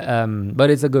don't. But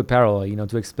it's a good parallel,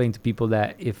 to explain to people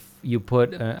that if you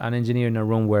put an engineer in a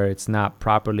room where it's not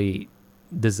properly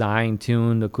designed,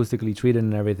 tuned, acoustically treated,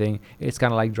 and everything, it's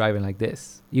kind of like driving like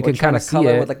this. You can kind of see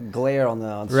it with like glare on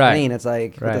the screen. It's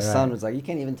like with the sun. It's like you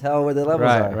can't even tell where the levels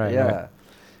are. Right.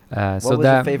 What was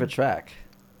your favorite track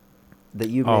that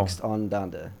you mixed on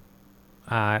Donda?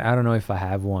 I don't know if I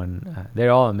have one.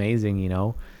 They're all amazing,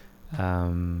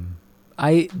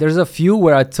 There's a few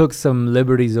where I took some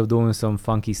liberties of doing some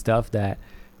funky stuff that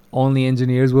only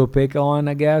engineers will pick on,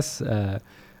 I guess.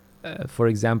 For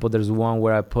example, there's one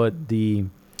where I put the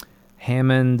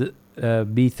Hammond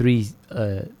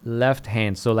B3 left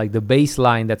hand, so like the bass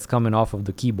line that's coming off of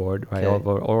the keyboard, right,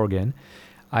 or organ.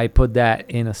 I put that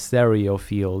in a stereo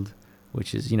field,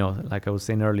 which is, like I was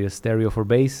saying earlier, stereo for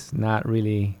bass, not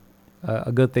really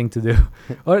a good thing to do.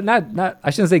 Or not,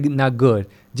 I shouldn't say not good,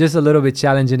 just a little bit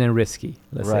challenging and risky.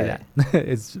 Let's say that.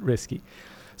 It's risky.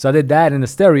 So I did that in the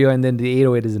stereo, and then the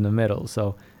 808 is in the middle.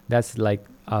 So that's like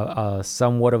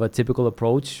somewhat of a typical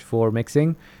approach for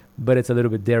mixing. but it's a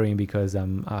little bit daring because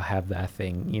I have that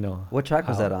thing, you know. What track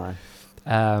was that on?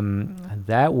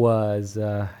 That was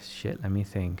shit. Let me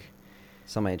think.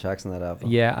 So many tracks in that album.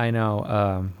 Yeah, I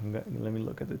know. Let me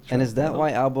look at the track. And is that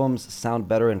why albums sound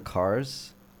better in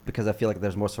cars? Because I feel like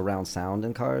there's more surround sound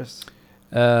in cars.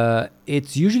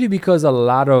 It's usually because a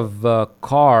lot of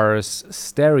cars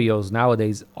stereos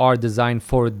nowadays are designed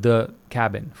for the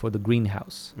cabin, for the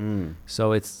greenhouse.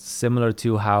 So it's similar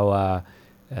to how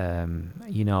a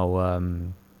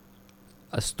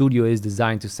studio is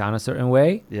designed to sound a certain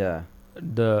way. Yeah.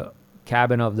 The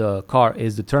cabin of the car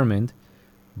is determined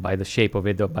by the shape of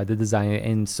it, by the design.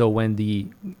 And so when the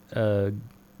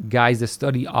guys that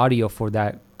study audio for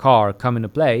that car come into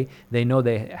play, they know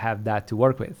they have that to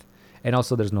work with. And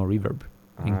also there's no reverb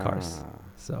in cars.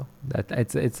 So that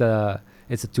it's a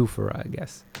twofer, I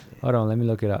guess. Yeah. Hold on, let me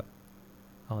look it up.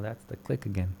 Oh, that's the click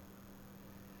again.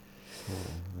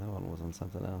 That one was on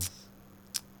something else.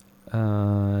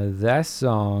 That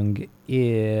song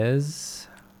is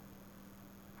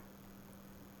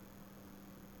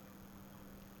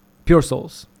Pure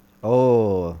Souls.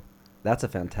 Oh, that's a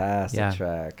fantastic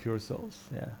track. Pure Souls,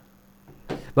 yeah.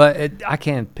 But I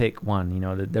can't pick one, you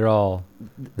know, they're all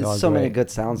There's so many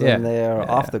good sounds in there.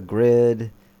 Off the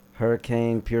Grid,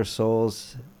 Hurricane, Pure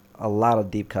Souls, a lot of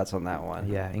deep cuts on that one.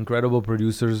 Yeah, incredible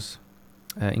producers,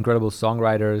 incredible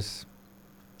songwriters.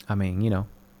 I mean, you know,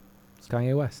 it's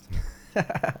Kanye West.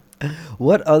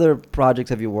 What other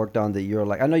projects have you worked on that you're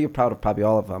like, I know you're proud of probably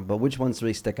all of them, but which ones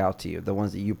really stick out to you? The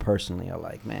ones that you personally are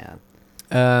like, man.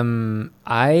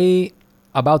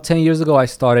 About 10 years ago, I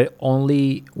started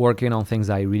only working on things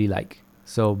I really like.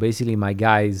 So basically my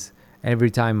guys,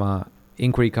 every time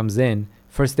inquiry comes in,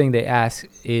 first thing they ask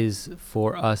is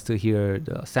for us to hear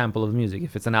the sample of the music.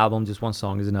 If it's an album, just one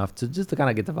song is enough to kind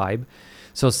of get the vibe.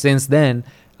 So since then,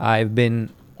 I've been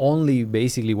only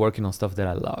basically working on stuff that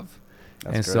I love.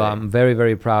 That's and great. So I'm very,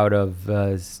 very proud of,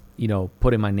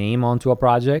 putting my name onto a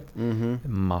project,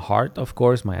 my heart, of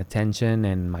course, my attention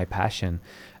and my passion.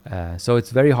 So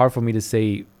it's very hard for me to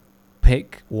say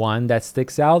pick one that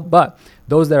sticks out, but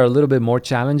those that are a little bit more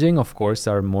challenging, of course,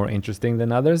 are more interesting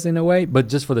than others in a way, but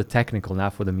just for the technical,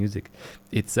 not for the music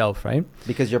itself, right?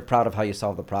 Because you're proud of how you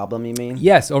solve the problem, you mean?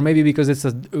 Yes, or maybe because it's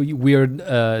a weird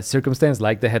circumstance,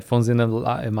 like the headphones in the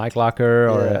mic locker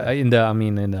or in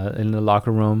the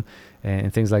locker room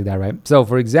and things like that, right? So,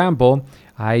 for example,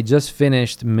 I just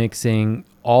finished mixing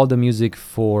all the music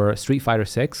for Street Fighter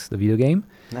 6, the video game.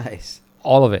 Nice.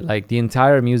 All of it, like the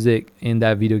entire music in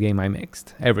that video game, I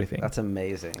mixed everything. That's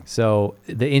amazing. So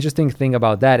the interesting thing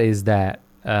about that is that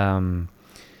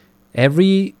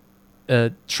every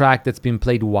track that's been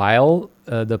played while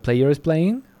the player is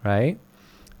playing, right?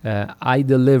 I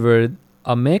delivered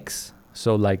a mix,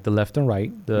 so like the left and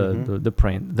right, the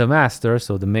print, the master,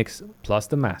 so the mix plus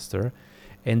the master,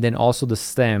 and then also the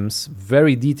stems,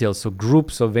 very detailed, so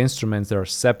groups of instruments that are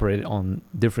separated on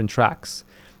different tracks,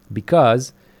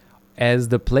 because as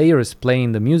the player is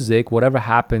playing the music, whatever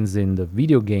happens in the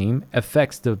video game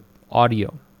affects the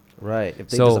audio. Right. If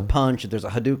there's a punch, if there's a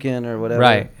Hadouken or whatever.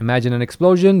 Right. Imagine an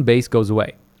explosion, bass goes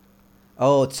away.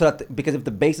 Oh, so because if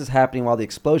the bass is happening while the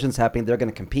explosion's happening, they're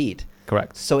going to compete.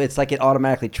 Correct. So it's like it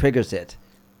automatically triggers it.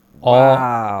 All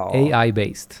wow. AI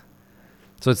based.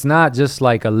 So it's not just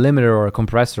like a limiter or a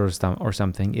compressor or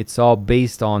something. It's all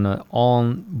based on an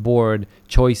on-board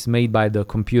choice made by the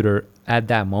computer at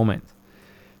that moment.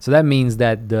 So that means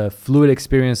that the fluid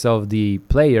experience of the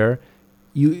player,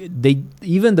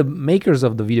 even the makers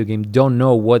of the video game don't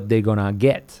know what they're gonna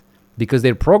get, because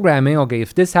they're programming, okay,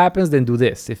 if this happens, then do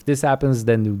this. If this happens,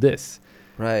 then do this.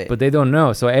 Right. But they don't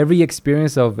know. So every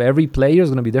experience of every player is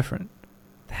gonna be different.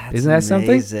 Isn't that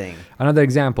amazing. Something? Another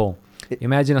example.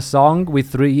 Imagine a song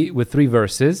with three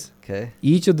verses. Okay.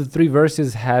 Each of the 3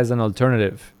 verses has an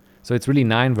alternative. So it's really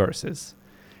 9 verses.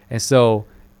 And so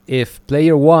if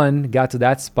player 1 got to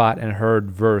that spot and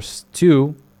heard verse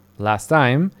 2 last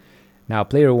time, now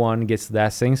player 1 gets to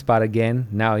that same spot again.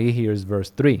 Now he hears verse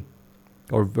 3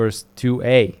 or verse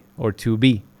 2A or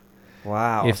 2B.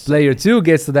 Wow. If player 2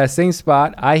 gets to that same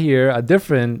spot, I hear a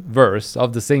different verse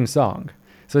of the same song.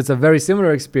 So it's a very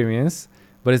similar experience,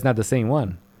 but it's not the same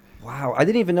one. Wow. I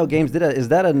didn't even know games did that. Is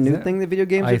that a new thing that video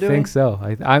games are doing? I think so.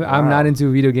 I'm not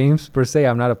into video games per se.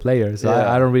 I'm not a player, so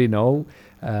I don't really know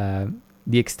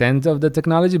the extent of the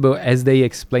technology, but as they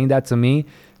explained that to me,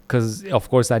 because of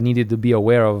course I needed to be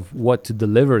aware of what to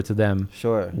deliver to them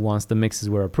once the mixes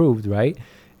were approved, right?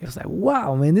 it was like,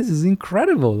 wow, man, this is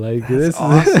incredible. Like, That's this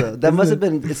awesome. That must have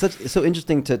been, it's so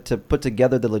interesting to put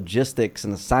together the logistics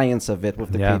and the science of it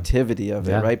with the creativity of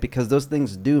it, right? Because those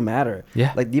things do matter.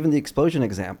 Yeah. Like even the explosion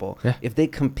example. Yeah. If they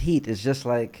compete, it's just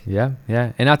like. Yeah.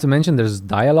 And not to mention there's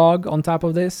dialogue on top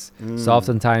of this. So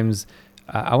oftentimes,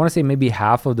 I want to say maybe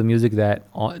half of the music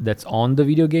that's on the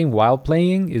video game while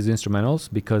playing is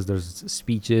instrumentals, because there's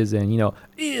speeches and,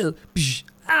 ew, psh,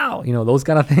 ow, those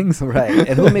kind of things. Right.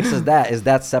 And who mixes that? Is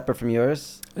that separate from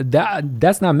yours?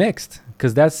 That's not mixed,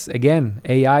 because that's, again,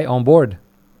 AI on board.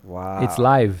 Wow. It's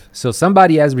live. So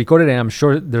somebody has recorded it, and I'm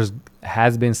sure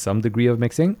has been some degree of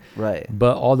mixing. Right.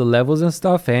 But all the levels and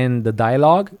stuff and the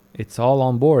dialogue, it's all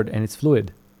on board and it's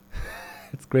fluid.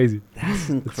 It's crazy. That's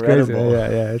incredible. It's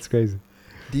crazy. Yeah, it's crazy.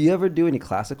 Do you ever do any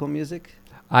classical music?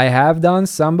 I have done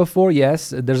some before,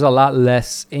 yes. There's a lot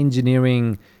less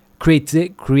engineering,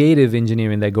 creative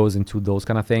engineering that goes into those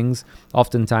kind of things.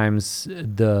 Oftentimes,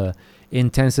 the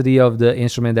intensity of the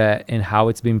instrument and how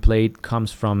it's being played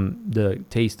comes from the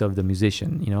taste of the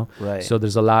musician, Right. So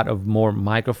there's a lot of more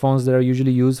microphones that are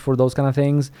usually used for those kind of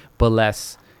things, but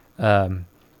less and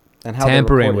how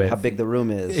tampering with how big the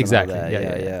room is. Exactly.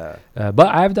 Yeah. But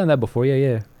I've done that before.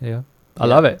 Yeah. I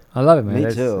love it, man.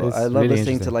 Me too. It's I love really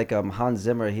listening to like Hans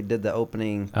Zimmer. He did the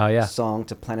opening song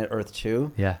to Planet Earth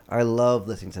 2. Yeah. I love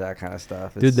listening to that kind of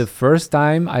stuff. Dude, the first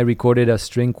time I recorded a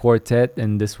string quartet,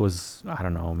 and this was, I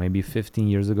don't know, maybe 15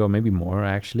 years ago, maybe more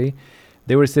actually.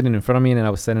 They were sitting in front of me and I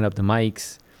was setting up the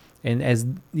mics. And as,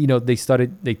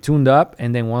 they tuned up.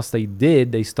 And then once they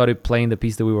did, they started playing the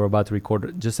piece that we were about to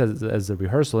record just as a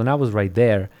rehearsal. And I was right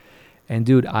there. And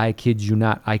dude, I kid you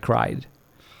not, I cried.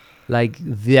 Like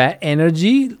that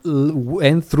energy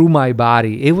went through my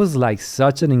body. It was like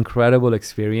such an incredible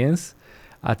experience.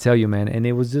 I tell you, man. And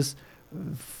it was just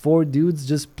 4 dudes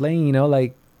just playing,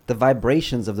 like the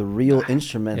vibrations of the real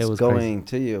instruments going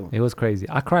to you. It was crazy.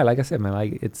 I cried, like I said, man.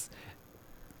 Like it's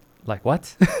like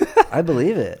what? I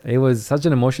believe it. It was such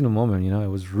an emotional moment. It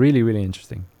was really, really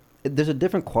interesting. There's a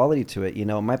different quality to it.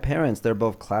 My parents, they're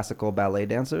both classical ballet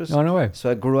dancers. Oh, no way. So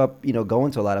I grew up,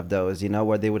 going to a lot of those,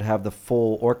 where they would have the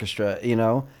full orchestra,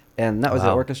 and that was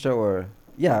the orchestra or,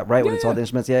 right, when it's all the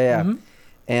instruments. Yeah.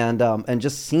 Mm-hmm. And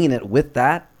just seeing it with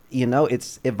that,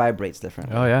 it vibrates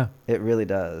differently. Oh, yeah. It really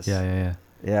does. Yeah.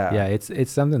 Yeah,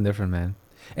 it's something different, man.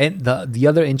 And the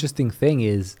other interesting thing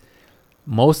is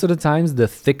most of the times the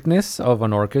thickness of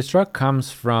an orchestra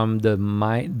comes from the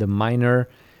minor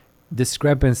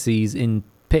discrepancies in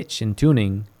pitch and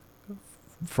tuning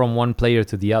from one player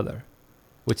to the other,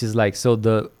 which is like, so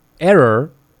the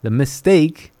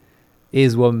mistake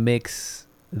is what makes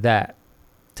that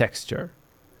texture.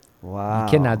 Wow.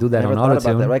 You cannot do that on autotune.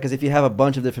 About that, right? Because if you have a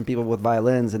bunch of different people with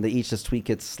violins and they each just tweak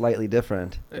it slightly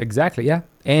different. Exactly, yeah.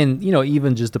 And,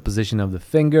 even just the position of the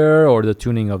finger or the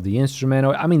tuning of the instrument.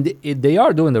 They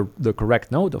are doing the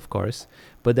correct note, of course.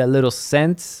 But that little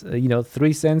cents,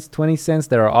 3 cents, 20 cents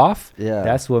that are off,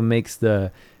 that's what makes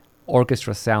the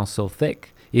orchestra sound so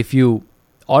thick. If you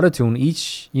autotune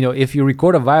each, if you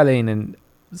record a violin and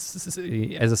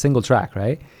as a single track,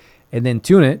 right? And then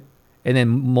tune it, and then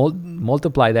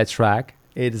multiply that track,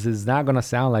 it is not going to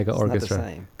sound like an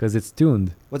orchestra because it's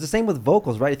tuned. Well, it's the same with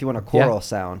vocals, right? If you want a choral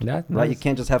sound, right? Nice. You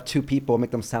can't just have 2 people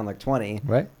make them sound like 20.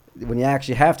 Right. When you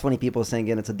actually have 20 people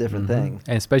singing, it's a different thing.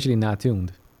 And especially not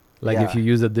tuned. Like if you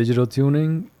use a digital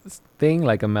tuning thing,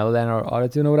 like a Melodyne or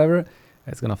Autotune or whatever,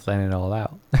 it's going to flatten it all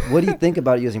out. What do you think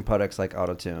about using products like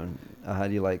Autotune? How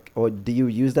do you or do you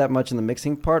use that much in the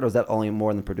mixing part, or is that only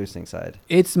more on the producing side?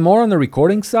 It's more on the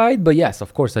recording side, but yes,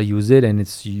 of course I use it, and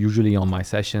it's usually on my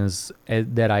sessions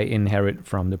that I inherit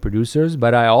from the producers,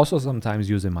 but I also sometimes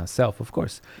use it myself, of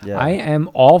course. Yeah. I am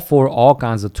all for all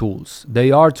kinds of tools.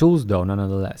 They are tools though,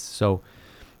 nonetheless. So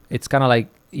it's kind of like,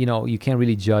 you can't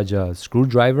really judge a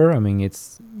screwdriver.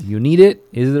 You need it.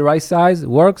 Is it the right size? It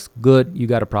works. Good. You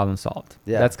got a problem solved.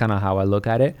 Yeah. That's kind of how I look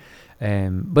at it.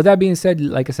 But that being said,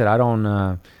 like I said, I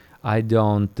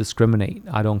don't discriminate.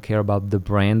 I don't care about the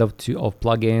brand of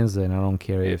plugins, and I don't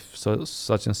care if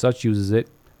such and such uses it.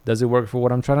 Does it work for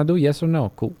what I'm trying to do? Yes or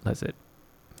no? Cool. That's it.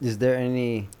 Is there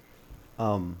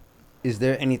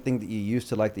anything that you used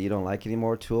to like that you don't like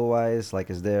anymore, tool-wise? Like,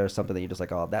 is there something that you're just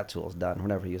like, oh, that tool's done,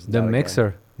 whenever you use the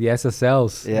mixer, the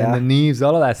SSLs, and the Neves,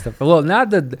 all of that stuff. Well,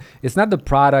 it's not the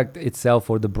product itself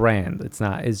or the brand. It's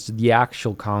the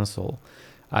actual console.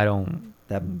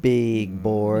 That big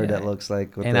board that looks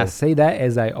like. I say that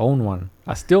as I own one.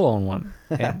 I still own one,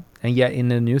 and yet in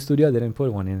the new studio they didn't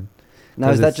put one in. Now,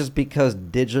 is that just because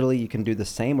digitally you can do the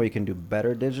same, or you can do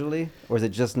better digitally, or is it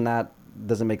just not?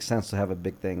 Doesn't make sense to have a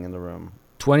big thing in the room?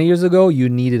 20 years ago, you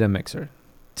needed a mixer.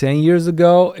 10 years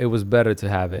ago, it was better to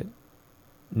have it.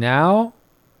 Now,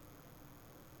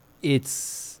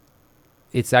 it's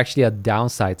actually a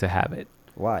downside to have it.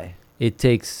 Why? It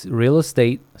takes real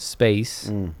estate space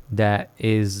Mm. that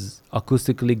is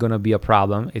acoustically going to be a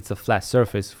problem. It's a flat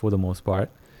surface for the most part.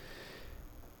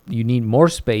 You need more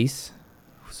space,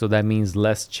 so that means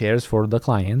less chairs for the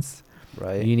clients.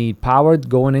 Right. You need power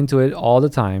going into it all the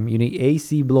time. You need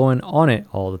AC blowing on it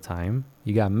all the time.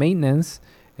 You got maintenance,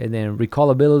 and then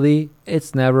recallability.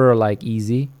 It's never like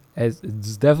easy.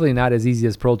 It's definitely not as easy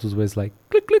as Pro Tools, where it's like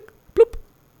click, click, bloop,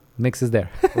 mix is there.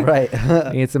 Right.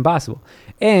 It's impossible.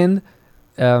 And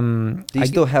Do you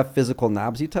still have physical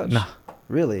knobs you touch? No.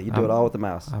 Really? You do it all with the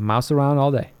mouse? I mouse around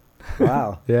all day.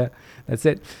 Wow. Yeah, that's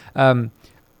it.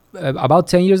 About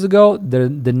 10 years ago,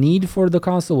 the need for the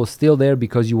console was still there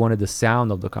because you wanted the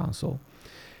sound of the console.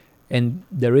 And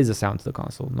there is a sound to the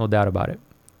console, no doubt about it.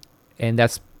 And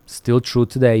that's still true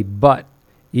today. But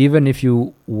even if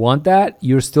you want that,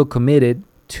 you're still committed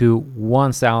to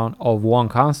one sound of one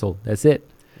console. That's it.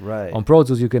 Right. On Pro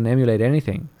Tools, you can emulate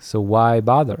anything. So why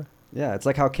bother? Yeah, it's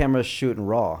like how cameras shoot in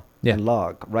RAW and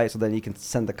log, right? So then you can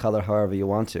send the color however you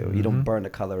want to. Mm-hmm. You don't burn the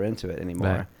color into it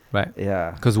anymore. Right.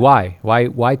 Yeah. Because why?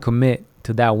 Why commit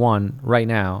to that one right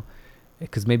now?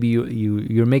 Because maybe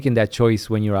you're making that choice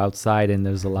when you're outside and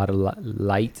there's a lot of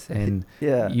light and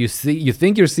yeah. you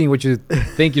think you're seeing what you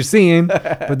think you're seeing,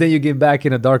 but then you get back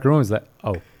in a dark room. It's like,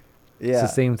 oh, yeah. It's the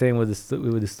same thing with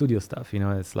the studio stuff. You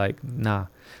know, it's like, nah.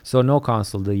 So no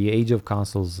console. The age of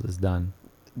consoles is done.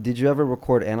 Did you ever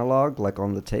record analog, like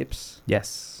on the tapes?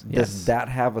 Yes. Does that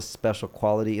have a special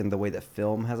quality in the way that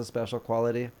film has a special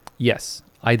quality? Yes,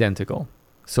 identical.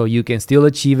 So you can still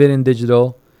achieve it in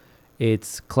digital.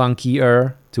 It's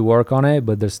clunkier to work on it,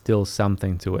 but there's still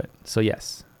something to it. So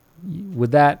yes,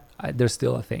 with that, there's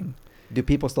still a thing. Do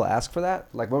people still ask for that?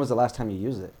 Like, when was the last time you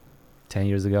used it? 10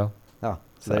 years ago. Oh,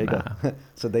 so there you go.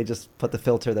 So they just put the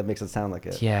filter that makes it sound like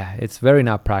it. Yeah, it's very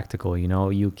not practical. You know,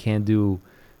 you can do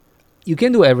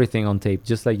everything on tape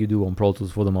just like you do on Pro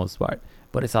Tools for the most part,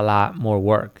 but it's a lot more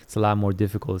work. It's a lot more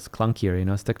difficult. It's clunkier. You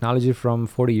know, it's technology from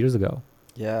 40 years ago.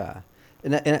 Yeah.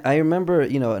 And I remember,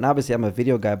 you know, and obviously I'm a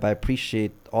video guy, but I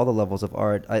appreciate all the levels of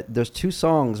art. There's two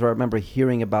songs where I remember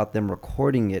hearing about them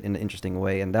recording it in an interesting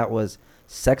way, and that was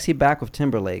Sexy Back with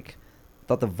Timberlake. I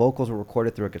thought the vocals were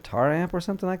recorded through a guitar amp or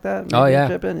something like that. Maybe oh,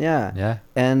 yeah. Yeah.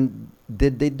 And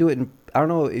did they do it in, I don't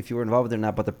know if you were involved with it or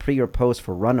not, but the pre or post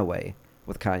for Runaway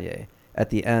with Kanye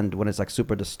at the end when it's like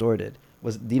super distorted.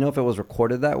 Do you know if it was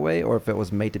recorded that way or if it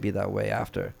was made to be that way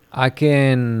after? I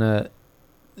can...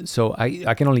 So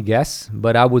I can only guess,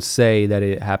 but I would say that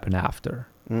it happened after.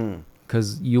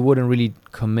 Because you wouldn't really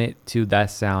commit to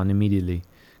that sound immediately.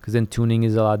 Because then tuning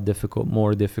is a lot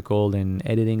more difficult, and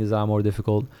editing is a lot more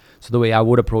difficult. So the way I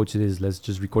would approach it is let's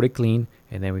just record it clean,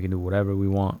 and then we can do whatever we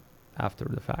want after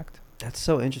the fact. That's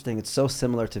so interesting. It's so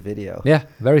similar to video. Yeah,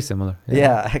 very similar.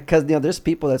 Yeah, because there's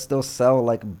people that still sell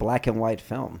like black and white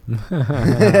film.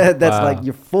 That's like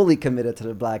you're fully committed to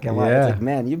the black and white. It's like,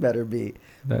 man, you better be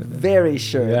very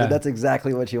sure that that's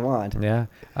exactly what you want. Yeah,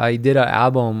 I did an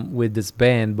album with this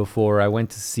band before I went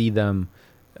to see them.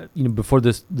 Before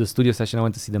the studio session, I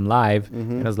went to see them live,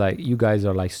 and I was like, "You guys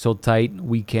are like so tight.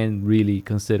 We can really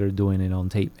consider doing it on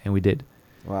tape," and we did.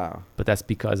 Wow. But that's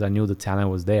because I knew the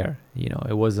talent was there. You know,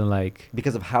 it wasn't like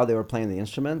because of how they were playing the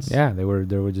instruments. Yeah, they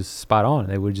were just spot on.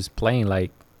 They were just playing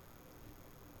like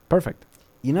perfect.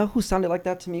 You know who sounded like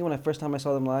that to me when I first time I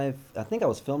saw them live? I think I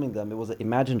was filming them. It was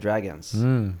Imagine Dragons.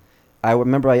 I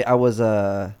remember I was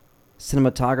a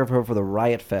cinematographer for the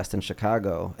Riot Fest in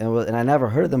Chicago, and I never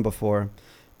heard them before.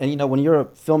 And when you're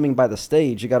filming by the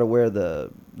stage, you got to wear the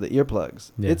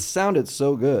earplugs. Yeah. It sounded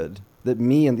so good that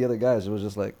me and the other guys, it was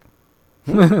just like,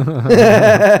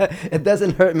 it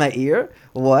doesn't hurt my ear.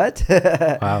 What?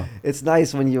 Wow. It's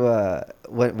nice when you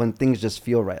when things just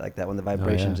feel right like that, when the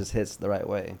vibration just hits the right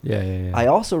way. Yeah. I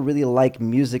also really like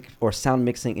music or sound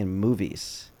mixing in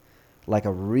movies, like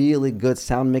a really good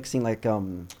sound mixing, like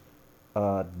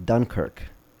Dunkirk.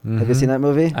 Have you seen that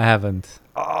movie? I haven't.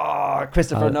 Oh,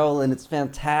 Christopher Nolan. It's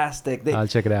fantastic. I'll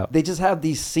check it out. They just have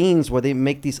these scenes where they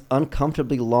make these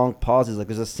uncomfortably long pauses. Like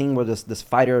there's a scene where this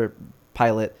fighter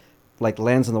pilot like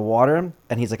lands in the water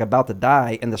and he's like about to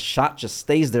die, and the shot just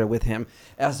stays there with him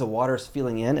as the water's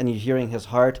feeling in, and you're hearing his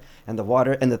heart and the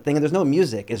water and the thing, and there's no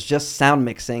music. It's just sound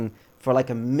mixing for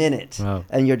like a minute. Wow.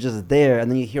 And you're just there,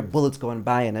 and then you hear bullets going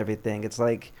by and everything. It's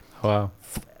like, wow.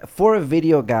 For a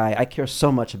video guy, I care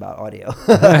so much about audio.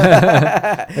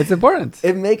 It's important.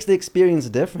 It makes the experience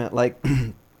different. Like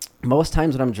most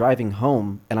times when I'm driving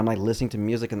home and I'm like listening to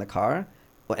music in the car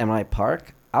and when I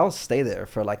park, I'll stay there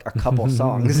for like a couple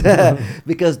songs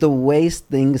because the way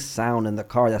things sound in the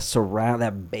car,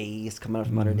 that bass coming up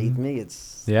from underneath me,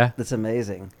 it's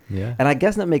amazing. Yeah. And I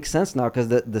guess that makes sense now because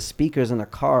the speakers in the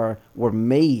car were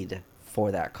made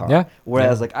for that car. Yeah.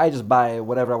 Whereas like I just buy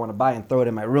whatever I want to buy and throw it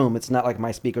in my room. It's not like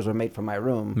my speakers were made for my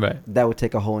room. Right. That would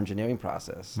take a whole engineering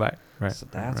process. Right. So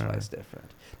that's why it's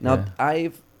different. Now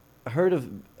I've heard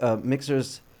of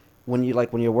mixers when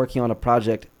you're working on a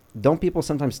project. Don't people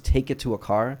sometimes take it to a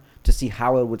car to see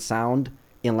how it would sound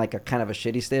in like a kind of a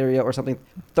shitty stereo or something?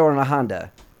 Throw it in a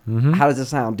Honda. Mm-hmm. How does it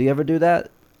sound? Do you ever do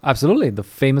that? Absolutely. The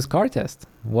famous car test.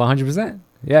 100%.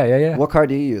 Yeah. What car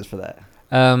do you use for that?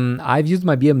 I've used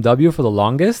my BMW for the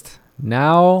longest.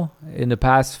 Now, in the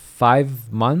past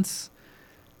 5 months,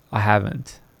 I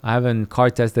haven't car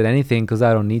tested anything because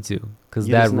I don't need to. Because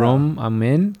that room I'm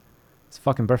in, it's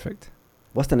fucking perfect.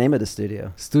 What's the name of the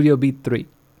studio? Studio Beat 3.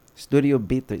 Studio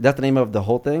Beat 3. That's the name of the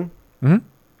whole thing? Mm-hmm.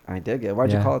 I dig it.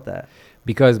 Why'd you call it that?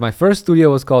 Because my first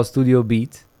studio was called Studio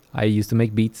Beat. I used to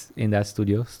make beats in that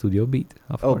studio. Studio Beat,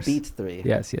 of course. Oh, Beat 3.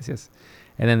 Yes.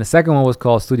 And then the second one was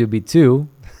called Studio Beat 2.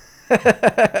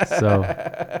 So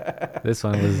this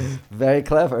one was... Very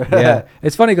clever. Yeah.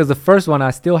 It's funny because the first one,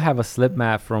 I still have a slip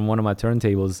mat from one of my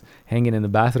turntables hanging in the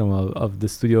bathroom of the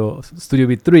Studio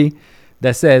Beat 3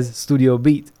 that says Studio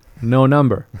Beat. No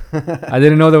number. I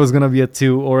didn't know there was going to be a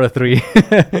 2 or a 3.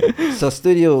 So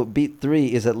Studio Beat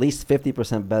 3 is at least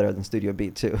 50% better than Studio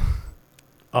Beat 2.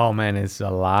 Oh, man, it's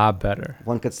a lot better.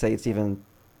 One could say it's even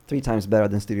 3 times better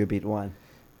than Studio Beat 1.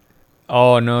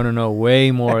 Oh, no.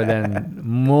 Way more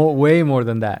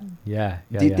than that. Yeah.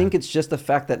 Do you think it's just the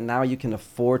fact that now you can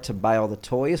afford to buy all the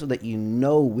toys or that you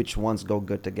know which ones go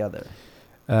good together?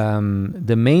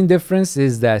 The main difference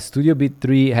is that Studio Beat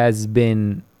 3 has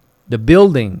been... The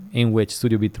building in which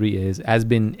Studio Beat 3 has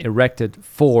been erected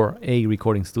for a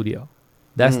recording studio.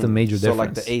 That's the major difference. So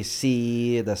like the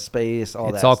AC, the space, all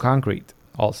that. It's all concrete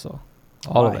also.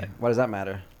 All of it. Why does that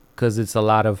matter? Because it's a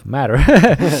lot of matter.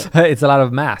 It's a lot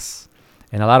of mass.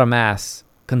 And a lot of mass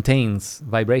contains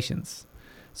vibrations.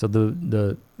 So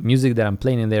the music that I'm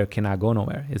playing in there cannot go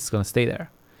nowhere. It's going to stay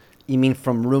there. You mean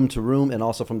from room to room and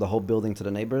also from the whole building to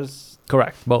the neighbors?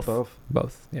 Correct. Both,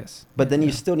 yes. But then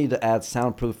you still need to add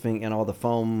soundproofing and all the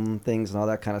foam things and all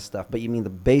that kind of stuff. But you mean the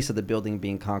base of the building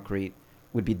being concrete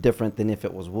would be different than if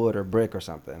it was wood or brick or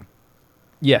something?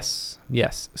 Yes.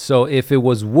 So if it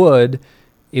was wood,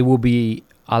 it would be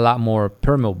a lot more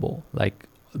permeable. Like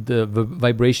the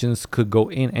vibrations could go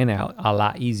in and out a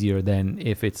lot easier than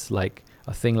if it's like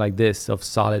a thing like this of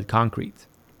solid concrete,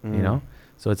 you know?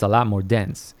 So it's a lot more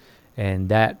dense. And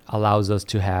that allows us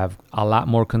to have a lot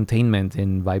more containment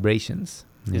in vibrations.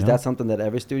 Is that something that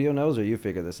every studio knows, or you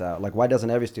figure this out? Like, why doesn't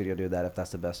every studio do that if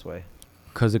that's the best way?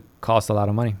 Because it costs a lot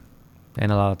of money and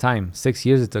a lot of time. 6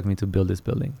 years it took me to build this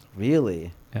building.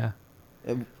 Really? Yeah.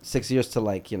 6 years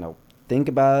to, think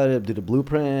about it, do the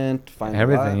blueprint, find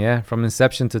everything, yeah. From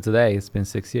inception to today, it's been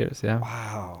 6 years, yeah.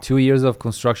 Wow. 2 years of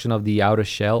construction of the outer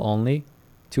shell only.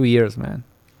 2 years, man.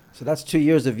 So that's 2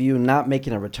 years of you not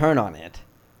making a return on it.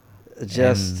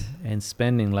 And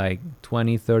spending like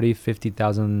 $20,000,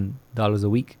 $30,000, $50,000 a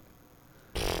week.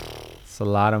 It's a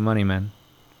lot of money, man.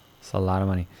 It's a lot of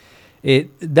money.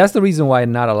 That's the reason why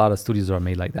not a lot of studios are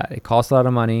made like that. It costs a lot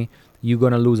of money. You're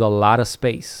gonna lose a lot of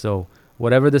space. So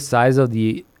whatever the size of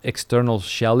the external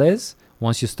shell is,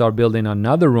 once you start building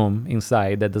another room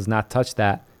inside that does not touch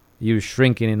that, you're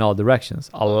shrinking in all directions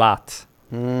a lot.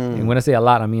 And when I say a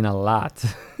lot, I mean a lot.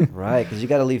 Right, because you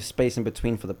got to leave space in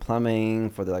between for the plumbing,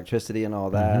 for the electricity, and all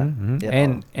that.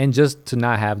 Yeah. And just to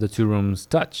not have the 2 rooms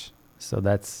touch, so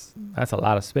that's a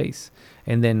lot of space.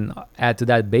 And then add to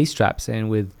that bass traps, and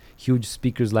with huge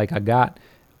speakers like I got,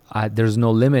 there's no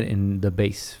limit in the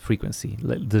bass frequency.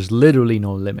 There's literally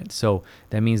no limit. So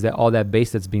that means that all that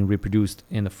bass that's being reproduced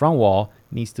in the front wall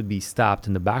needs to be stopped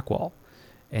in the back wall,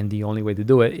 and the only way to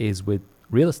do it is with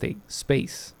real estate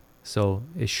space. So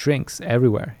it shrinks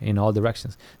everywhere in all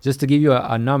directions. Just to give you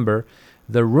a number,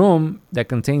 the room that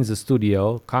contains the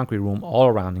studio, concrete room all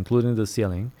around, including the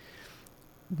ceiling,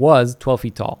 was 12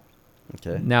 feet tall.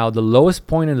 Okay. Now, the lowest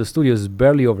point in the studio is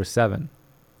barely over 7,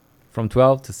 from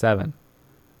 12 to 7.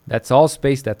 That's all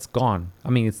space that's gone. I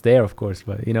mean, it's there, of course,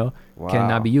 but,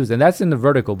 cannot be used. And that's in the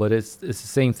vertical, but it's the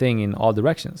same thing in all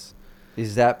directions.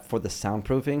 Is that for the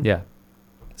soundproofing? Yeah.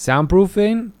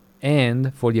 Soundproofing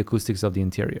and for the acoustics of the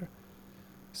interior.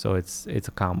 So it's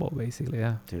a combo, basically,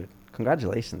 yeah. Dude,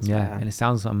 congratulations, man. Yeah, and it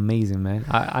sounds amazing, man.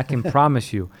 I can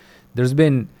promise you,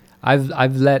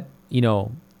 I've let,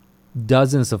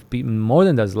 dozens of people, more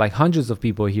than dozens, like hundreds of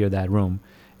people hear that room.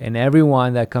 And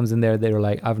everyone that comes in there, they're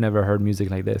like, I've never heard music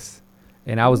like this.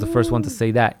 And I was the first one to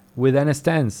say that with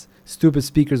NS10s, stupid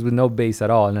speakers with no bass at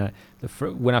all. And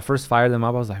when I first fired them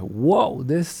up, I was like, whoa,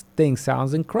 this thing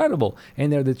sounds incredible.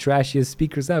 And they're the trashiest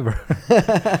speakers ever.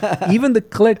 Even the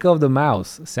click of the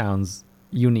mouse sounds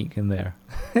unique in there.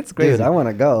 It's crazy. Dude, I want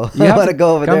to go. You I want to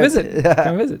go over come there. Visit. Yeah.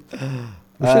 Come visit.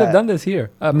 We should have done this here.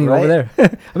 I mean, Right? over there.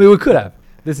 I mean, we could have.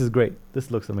 This is great. This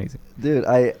looks amazing. Dude,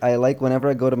 I like whenever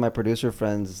I go to my producer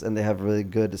friends and they have really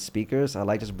good speakers, I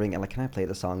like just bring in, like, can I play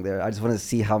the song there? I just want to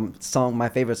see how my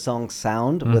favorite songs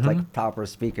sound with like proper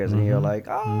speakers. And you're like,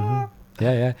 ah.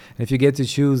 Yeah, yeah. If you get to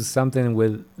choose something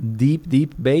with deep,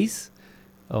 deep bass,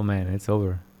 oh man, it's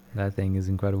over. That thing is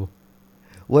incredible.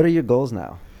 What are your goals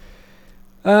now?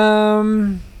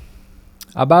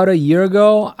 About a year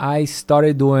ago, I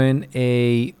started doing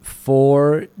a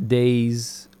 4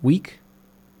 days week,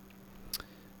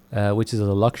 which is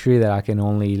a luxury that I can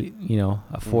only,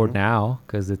 afford now,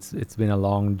 because it's been a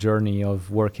long journey of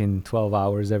working 12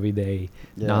 hours every day,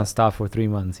 nonstop for 3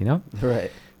 months, Right.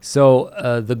 So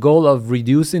the goal of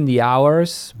reducing the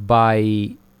hours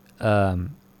by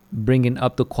bringing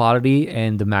up the quality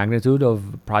and the magnitude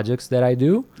of projects that I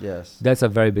do, Yes. that's a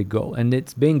very big goal. And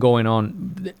it's been going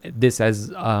on this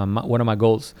as one of my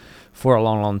goals for a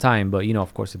long, long time. But,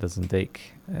 of course, it doesn't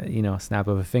take, a snap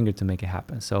of a finger to make it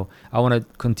happen. So I want to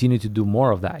continue to do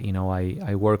more of that.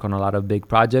 I work on a lot of big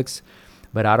projects,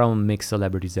 but I don't mix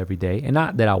celebrities every day. And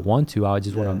not that I want to, I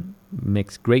just want to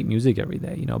mix great music every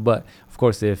day, But, of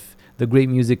course, if the great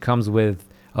music comes with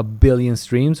 1 billion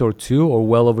streams or 2 or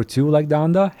well over 2 like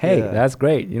Donda, hey, that's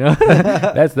great,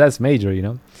 that's major,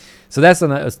 So that's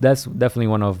definitely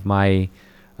one of my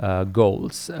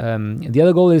goals. The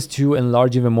other goal is to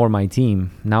enlarge even more my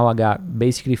team. Now I got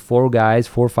basically 4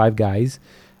 or 5 guys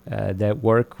that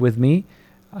work with me.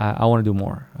 I want to do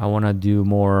more. I want to do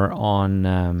more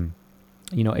on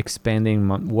expanding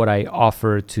what I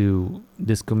offer to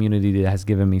this community that has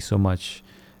given me so much.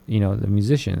 The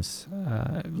musicians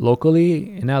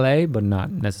locally in LA, but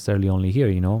not necessarily only here.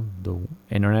 The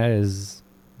internet is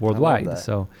worldwide,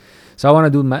 so I want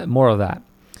to do more of that.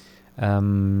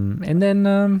 And then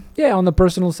on the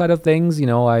personal side of things,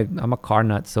 I'm a car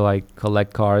nut, so I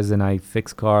collect cars and I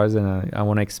fix cars, and I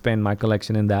want to expand my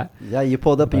collection in that. Yeah, you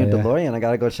pulled up in your DeLorean. I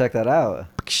gotta go check that out.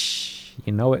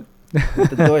 You know it. With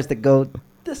the doors that go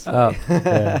this way. Oh,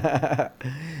 yeah.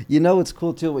 It's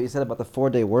cool too what you said about the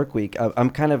 4-day work week. I'm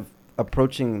kind of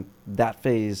approaching that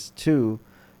phase too,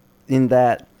 in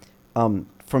that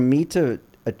for me to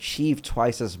achieve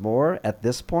twice as more at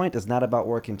this point is not about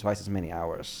working twice as many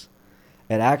hours.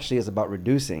 It actually is about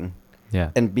reducing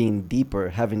and being deeper,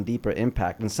 having deeper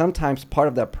impact. And sometimes part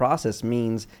of that process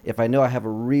means if I know I have a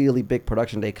really big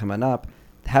production day coming up,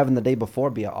 having the day before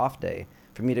be an off day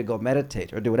for me to go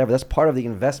meditate or do whatever. That's part of the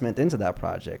investment into that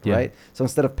project, right? So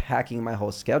instead of packing my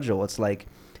whole schedule, it's like,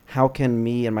 how can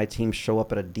me and my team show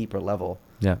up at a deeper level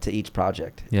to each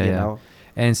project, you know?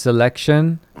 And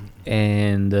selection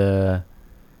and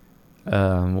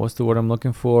what's the word I'm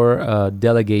looking for?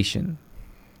 Delegation.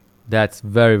 That's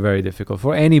very, very difficult.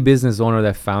 For any business owner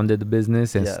that founded the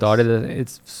business and started it,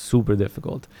 it's super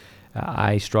difficult.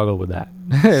 I struggle with that.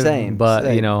 Same. But,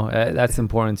 that's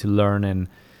important to learn and,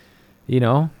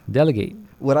 delegate.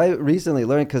 What I recently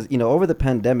learned, because, over the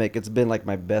pandemic, it's been like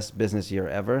my best business year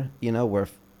ever, where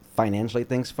financially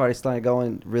things started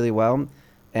going really well.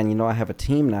 And, I have a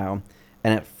team now.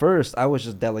 And at first, I was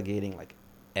just delegating like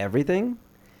everything.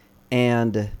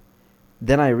 And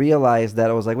then I realized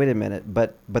that I was like, wait a minute,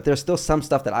 but there's still some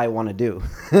stuff that I want to do.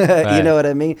 Right. You know what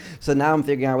I mean? So now I'm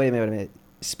figuring out, wait a minute.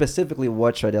 Specifically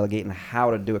what should I delegate and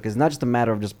how to do it, because it's not just a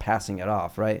matter of just passing it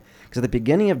off, right? Because at the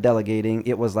beginning of delegating,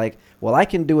 it was like, well, I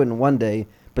can do it in 1 day,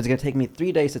 but it's going to take me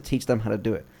 3 days to teach them how to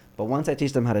do it. But once I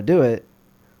teach them how to do it,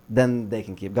 then they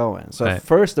can keep going. So at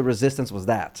first the resistance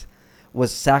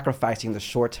was sacrificing the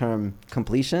short-term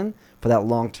completion for that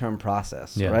long-term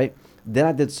process, right? Then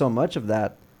I did so much of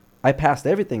that, I passed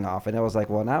everything off, and I was like,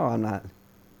 well, now I'm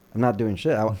not doing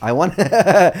shit. I want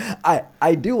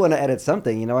I do want to edit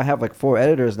something. I have like 4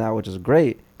 editors now, which is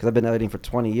great because I've been editing for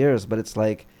 20 years. But it's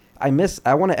like I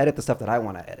want to edit the stuff that I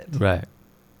want to edit. Right.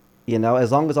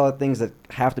 As long as all the things that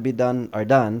have to be done are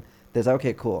done, there's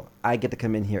okay, cool. I get to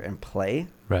come in here and play.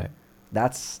 Right.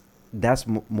 That's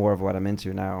more of what I'm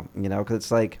into now. Because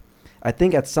it's like I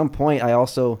think at some point I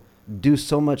also do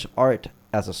so much art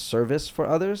as a service for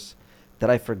others that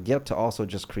I forget to also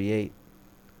just create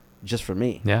just for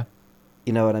me. Yeah.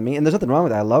 You know what I mean? And there's nothing wrong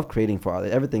with that. I love creating for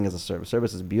others. Everything is a service.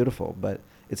 Service is beautiful, but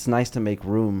it's nice to make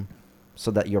room so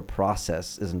that your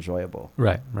process is enjoyable.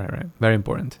 Right. Very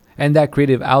important. And that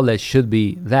creative outlet should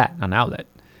be an outlet.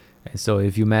 And so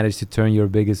if you manage to turn your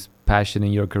biggest passion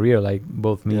in your career, like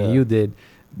both me and you did,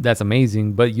 that's amazing.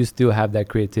 But you still have that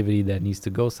creativity that needs to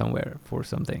go somewhere for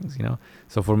some things, you know.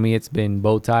 So for me, it's been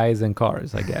bow ties and cars,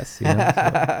 I guess. You know?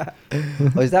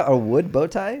 Oh, is that a wood bow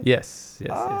tie? Yes.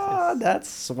 Oh, that's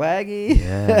swaggy.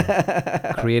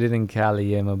 Yeah. Created in Cali.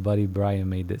 Yeah, my buddy Brian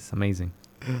made this. Amazing.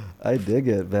 I dig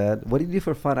it, man. What do you do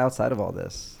for fun outside of all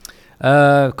this?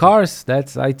 Cars.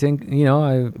 That's, I think, you know,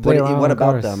 I play around What with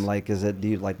about cars. them? Like, do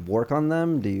you like work on them?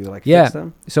 Do you like fix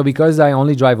them? So because I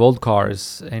only drive old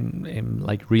cars and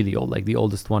like really old, like the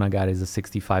oldest one I got is a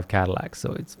 65 Cadillac.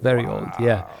 So it's very old.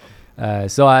 Yeah.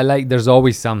 So I like, there's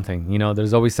always something, you know,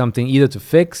 there's always something either to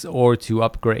fix or to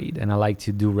upgrade. And I like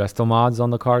to do resto mods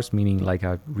on the cars, meaning like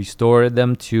I restore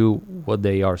them to what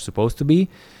they are supposed to be.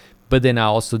 But then I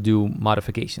also do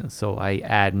modifications. So I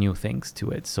add new things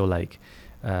to it. So like,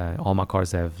 all my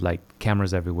cars have like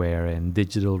cameras everywhere and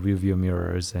digital rear view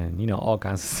mirrors and, you know, all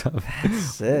kinds of stuff.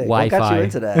 Sick. Wi-Fi. What got you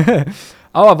into that?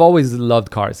 Oh, I've always loved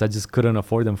cars. I just couldn't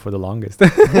afford them for the longest. So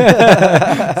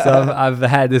I've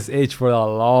had this itch for a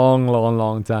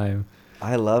long time.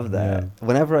 I love that. Yeah.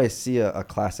 Whenever I see a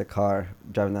classic car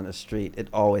driving down the street, it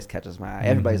always catches my eye.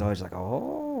 Everybody's always like,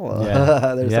 oh,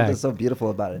 there's something so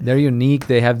beautiful about it. They're unique.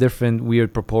 They have different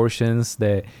weird proportions.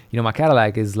 You know, my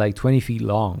Cadillac is like 20 feet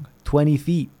long. 20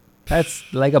 feet. That's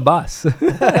like a bus.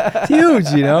 It's huge,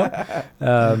 you know.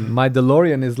 My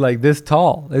DeLorean is like this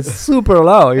tall. It's super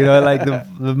low, you know. Like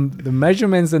the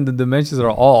measurements and the dimensions are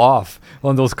all off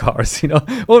on those cars, you know.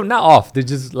 Well, not off. They're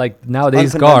just like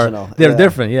nowadays car. They're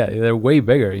different. Yeah, they're way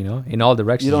bigger, you know, in all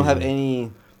directions. You don't have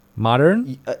any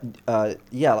modern. Or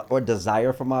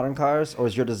desire for modern cars, or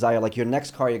is your desire like your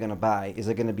next car you're gonna buy? Is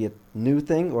it gonna be a new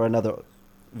thing or another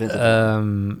vintage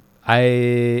one?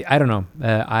 I don't know.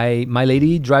 My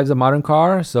lady drives a modern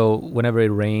car, so whenever it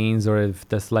rains or if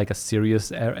there's like a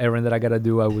serious errand that I gotta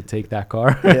do, I would take that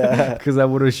car. Yeah. Because I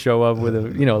wouldn't show up with a,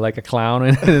 you know, like a clown.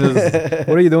 And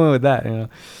what are you doing with that? You know.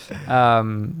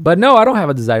 But no, I don't have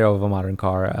a desire of a modern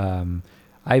car.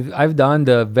 I've done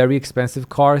the very expensive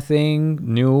car thing,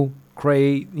 new,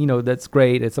 great. You know, that's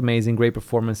great. It's amazing, great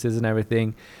performances and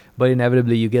everything. But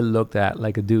inevitably, you get looked at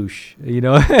like a douche, you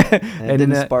know. And it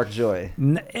didn't spark joy.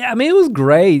 I mean, it was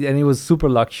great, and it was super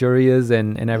luxurious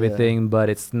and everything, but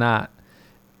it's not.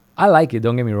 I like it,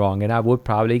 don't get me wrong, and I would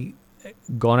probably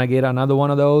gonna get another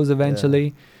one of those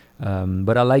eventually.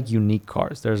 But I like unique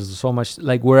cars. There's so much,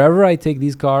 like wherever I take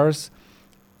these cars,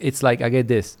 it's like I get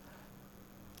this.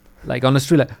 Like on the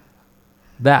street, like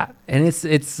that, and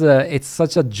it's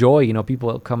such a joy, you know.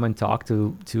 People come and talk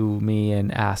to me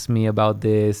and ask me about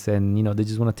this, and you know, they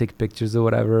just want to take pictures or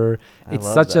whatever.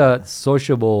 It's such a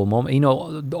sociable moment, you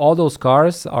know. All those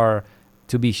cars are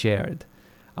to be shared,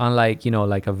 unlike, you know,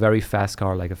 like a very fast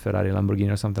car like a Ferrari,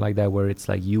 Lamborghini or something like that, where it's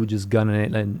like you just gunning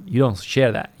it and you don't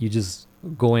share that, you just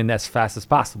go in as fast as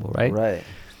possible, right?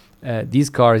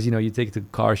 These cars, you know, you take to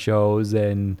car shows.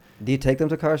 And do you take them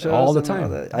to car shows? All the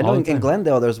time. I know in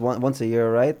Glendale there's once a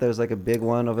year, right? There's like a big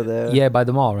one over there. Yeah, by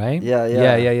the mall, right?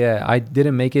 Yeah. I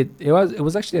didn't make it. It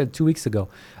was actually 2 weeks ago.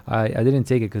 I didn't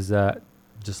take it because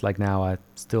just like now, I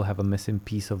still have a missing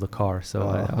piece of the car. So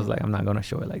I was like, I'm not gonna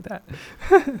show it like that.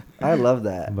 I love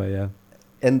that. But yeah.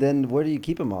 And then where do you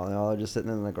keep them all? They're all just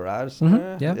sitting in the garage?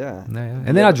 Mm-hmm. Yeah.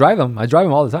 And then I drive them. I drive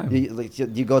them all the time.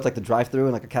 You go to like the drive-through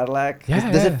in like a Cadillac?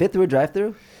 Yeah. Does it fit through a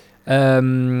drive-through? So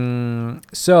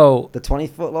the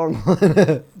 20-foot long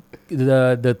one.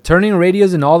 the turning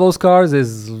radius in all those cars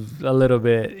is a little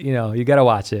bit, you know, you gotta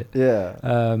watch it. Yeah.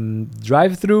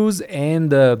 Drive-throughs and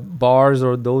the bars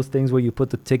or those things where you put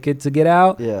the ticket to get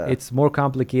out. Yeah. It's more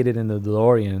complicated in the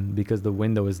DeLorean because the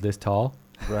window is this tall.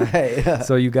 Right.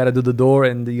 So you got to do the door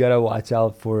and you got to watch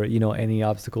out for, you know, any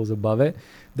obstacles above it.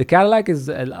 The Cadillac is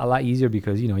a lot easier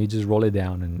because, you know, you just roll it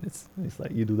down and it's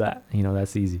like you do that, you know,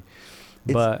 that's easy.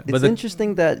 It's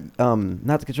interesting that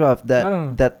not to cut you off,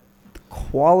 that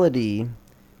quality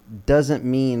doesn't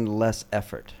mean less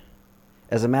effort.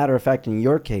 As a matter of fact, in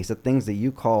your case, the things that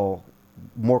you call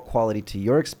more quality to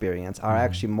your experience are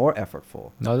actually more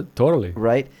effortful. No, totally.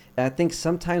 Right? And I think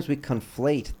sometimes we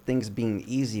conflate things being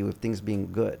easy with things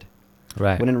being good.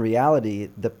 Right. When in reality,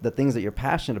 the things that you're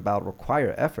passionate about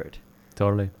require effort.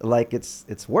 Totally. Like it's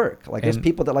work. Like there's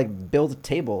people that like build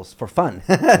tables for fun,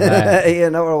 right. you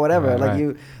know, or whatever.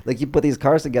 Right. You put these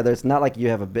cars together. It's not like you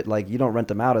have a bit, like you don't rent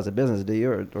them out as a business, do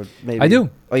you? Or maybe I do.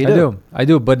 Oh, you do? I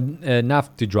do, but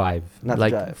not to drive. Not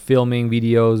like to drive. Filming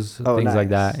videos, things nice. like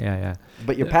that. Yeah.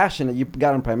 But you're passionate. You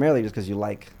got them primarily just because you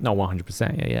like. No,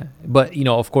 100%. Yeah. But you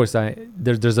know, of course,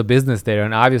 there's a business there,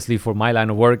 and obviously for my line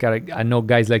of work, I know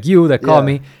guys like you that call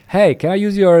me, hey, can I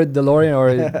use your DeLorean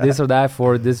or this or that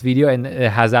for this video? And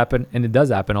it has happened, and it does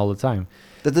happen all the time.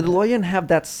 Does the DeLorean have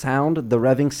that sound, the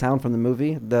revving sound from the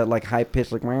movie, the like high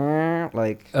pitched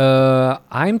like?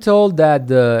 I'm told that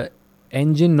the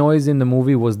engine noise in the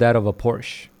movie was that of a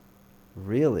Porsche,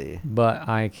 Really? but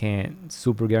I can't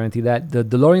super guarantee that. The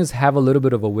DeLoreans have a little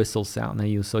bit of a whistle sound,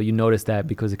 so you notice that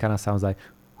because it kind of sounds like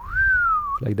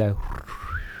that,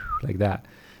 like that.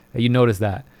 You notice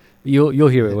that. You'll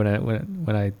hear it when I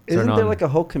turn Isn't on. there like a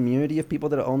whole community of people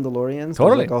that own DeLoreans?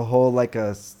 Totally. There's like a whole like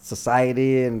a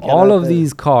society and all of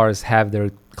these cars have their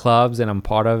clubs, and I'm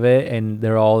part of it, and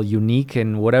they're all unique,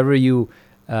 and whatever you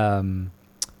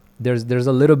there's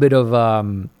a little bit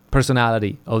of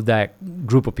personality of that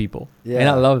group of people. Yeah. And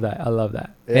I love that.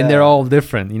 Yeah. And they're all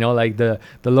different, like the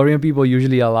DeLorean people are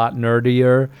usually a lot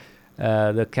nerdier.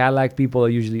 The Cadillac people are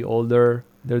usually older.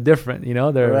 They're different,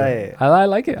 they're right. I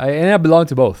like it. And I belong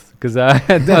to both because I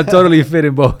totally fit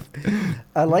in both.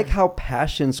 I like how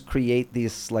passions create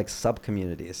these like sub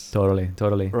communities. Totally.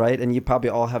 Right. And you probably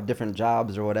all have different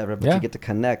jobs or whatever, but you get to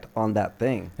connect on that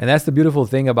thing. And that's the beautiful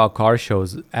thing about car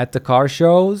shows. At the car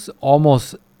shows,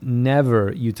 almost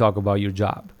never you talk about your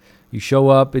job. You show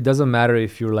up, it doesn't matter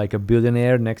if you're like a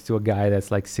billionaire next to a guy that's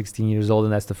like 16 years old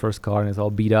and that's the first car and it's all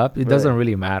beat up. It doesn't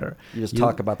really matter. You just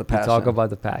talk about the passion. You talk about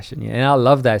the passion. Yeah. And I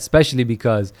love that, especially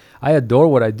because I adore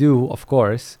what I do, of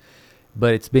course,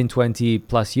 but it's been 20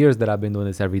 plus years that I've been doing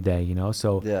this every day,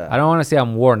 So I don't want to say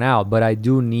I'm worn out, but I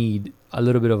do need a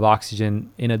little bit of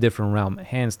oxygen in a different realm.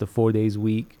 Hence the 4 days a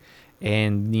week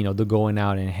and, the going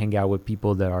out and hang out with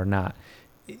people that are not,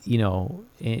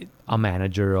 a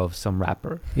manager of some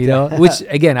rapper, which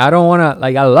again, I don't want to,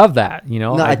 I love that,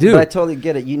 No, I do. But I totally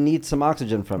get it. You need some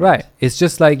oxygen from it. Right. It's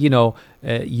just like, you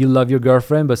love your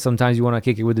girlfriend, but sometimes you want to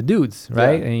kick it with the dudes,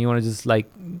 right? Yeah. And you want to just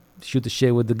like shoot the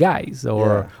shit with the guys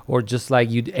or just like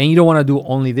you don't want to do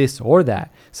only this or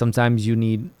that. Sometimes you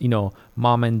need,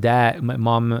 mom and dad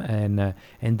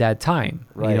time,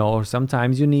 right. Or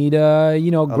sometimes you need,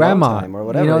 grandma time or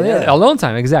whatever, alone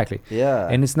time. Exactly. Yeah.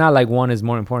 And it's not like one is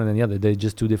more important than the other. They're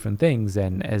just two different things.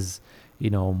 And as,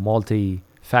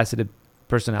 multifaceted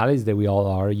personalities that we all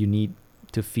are, you need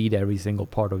to feed every single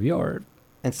part of your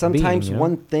and sometimes being,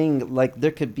 one thing, like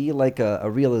there could be like a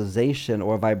realization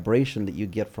or a vibration that you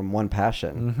get from one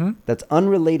passion that's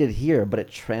unrelated here, but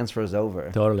it transfers over.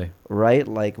 Totally. Right?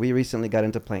 Like we recently got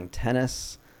into playing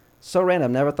tennis. So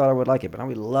random. Never thought I would like it, but now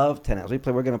we love tennis. We're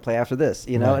going to play after this,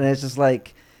 Right. And it's just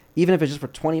like, even if it's just for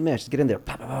 20 minutes, just get in there,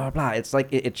 blah, blah, blah, blah. It's like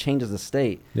it changes the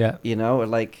state. Yeah.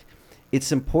 Like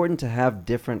it's important to have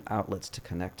different outlets to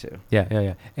connect to.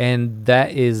 Yeah. And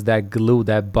that is that glue,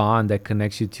 that bond that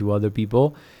connects you to other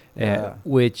people,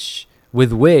 with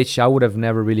which I would have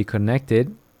never really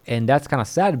connected. And that's kind of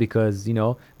sad because,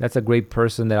 that's a great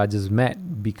person that I just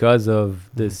met because of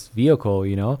this vehicle,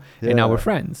 and now we're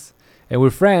friends.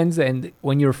 And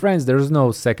when you're friends, there's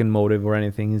no second motive or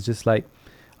anything. It's just like,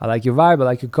 I like your vibe. I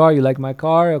like your car. You like my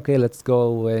car. Okay, let's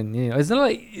go. And it's not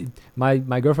like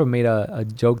my girlfriend made a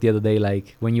joke the other day.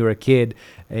 Like when you were a kid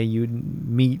and you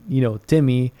meet,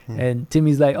 Timmy, and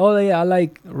Timmy's like, "Oh yeah, I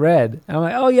like red." And I'm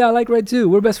like, "Oh yeah, I like red too.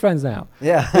 We're best friends now."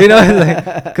 Yeah.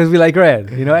 Because we like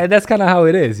red. And that's kind of how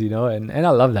it is. And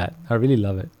I love that. I really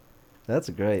love it. That's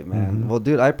great, man. Well,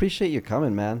 dude, I appreciate you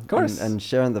coming, man. Of course. And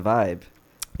sharing the vibe.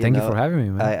 Thank you for having me,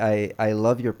 man. I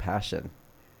love your passion.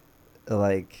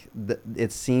 Like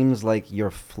it seems like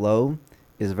your flow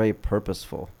is very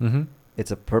purposeful. It's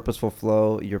a purposeful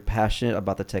flow. You're passionate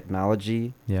about the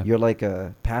technology. Yeah. You're like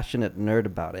a passionate nerd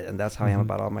about it, and that's how I am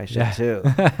about all my shit too.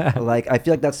 Like I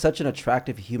feel like that's such an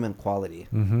attractive human quality.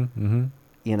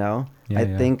 I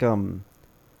think who am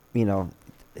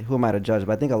I to judge,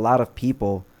 but I think a lot of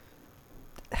people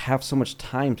have so much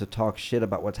time to talk shit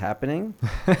about what's happening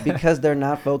because they're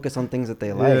not focused on things that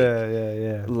they like.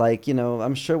 Yeah. Like,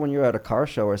 I'm sure when you're at a car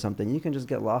show or something, you can just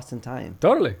get lost in time.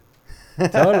 Totally.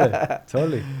 It's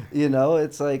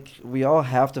like we all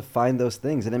have to find those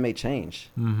things and it may change.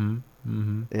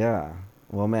 Yeah.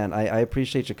 Well, man, I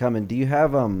appreciate you coming. Do you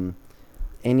have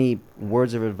any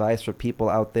words of advice for people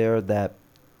out there that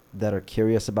are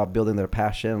curious about building their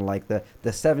passion, like the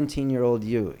 17-year-old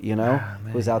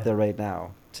who's out there right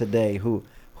now today, who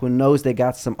knows they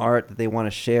got some art that they want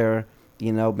to share,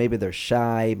 maybe they're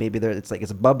shy, maybe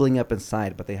it's bubbling up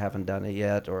inside, but they haven't done it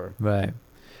yet, or right.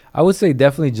 I would say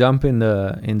definitely jump in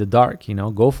the dark,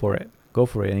 go for it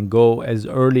and go as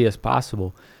early as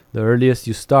possible. The earliest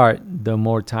you start, the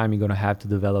more time you're going to have to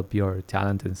develop your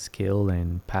talent and skill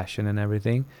and passion and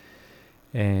everything.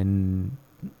 And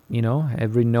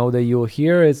every no that you'll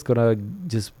hear is gonna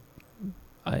just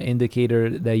an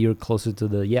indicator that you're closer to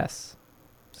the yes.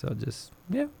 So just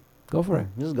go for it.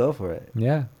 Just go for it.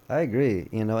 Yeah. I agree.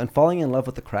 You know, and falling in love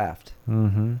with the craft.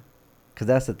 Mm-hmm. Because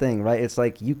that's the thing, right? It's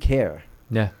like you care.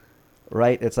 Yeah.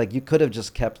 Right? It's like you could have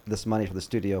just kept this money for the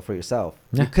studio for yourself.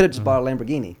 Yeah. You could have just bought a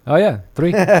Lamborghini. Oh yeah,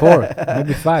 3, 4,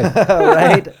 maybe 5.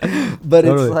 Right? But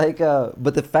Totally. it's like,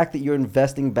 but the fact that you're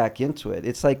investing back into it,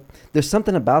 it's like there's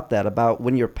something about that, about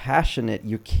when you're passionate,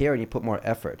 you care and you put more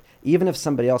effort. Even if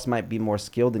somebody else might be more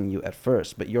skilled than you at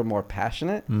first, but you're more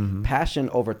passionate, passion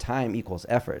over time equals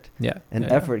effort. Yeah. And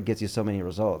effort gets you so many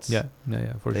results. Yeah,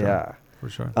 for sure. Yeah. For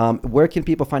sure. Where can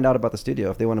people find out about the studio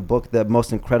if they want to book the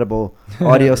most incredible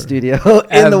audio studio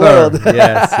in the world?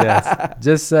 Yes.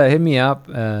 Just hit me up.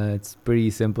 It's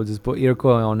pretty simple. Just put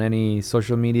Irko on any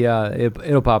social media.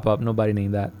 It'll pop up. Nobody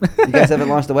named that. You guys haven't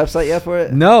launched a website yet for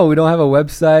it? No, we don't have a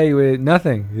website with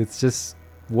nothing. It's just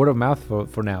word of mouth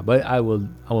for now. But I will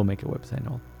make a website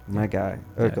now. My guy.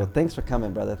 Irko, thanks for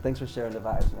coming, brother. Thanks for sharing the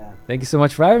vibes, man. Thank you so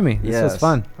much for having me. This was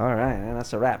fun. All right, man.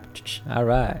 That's a wrap. All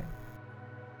right.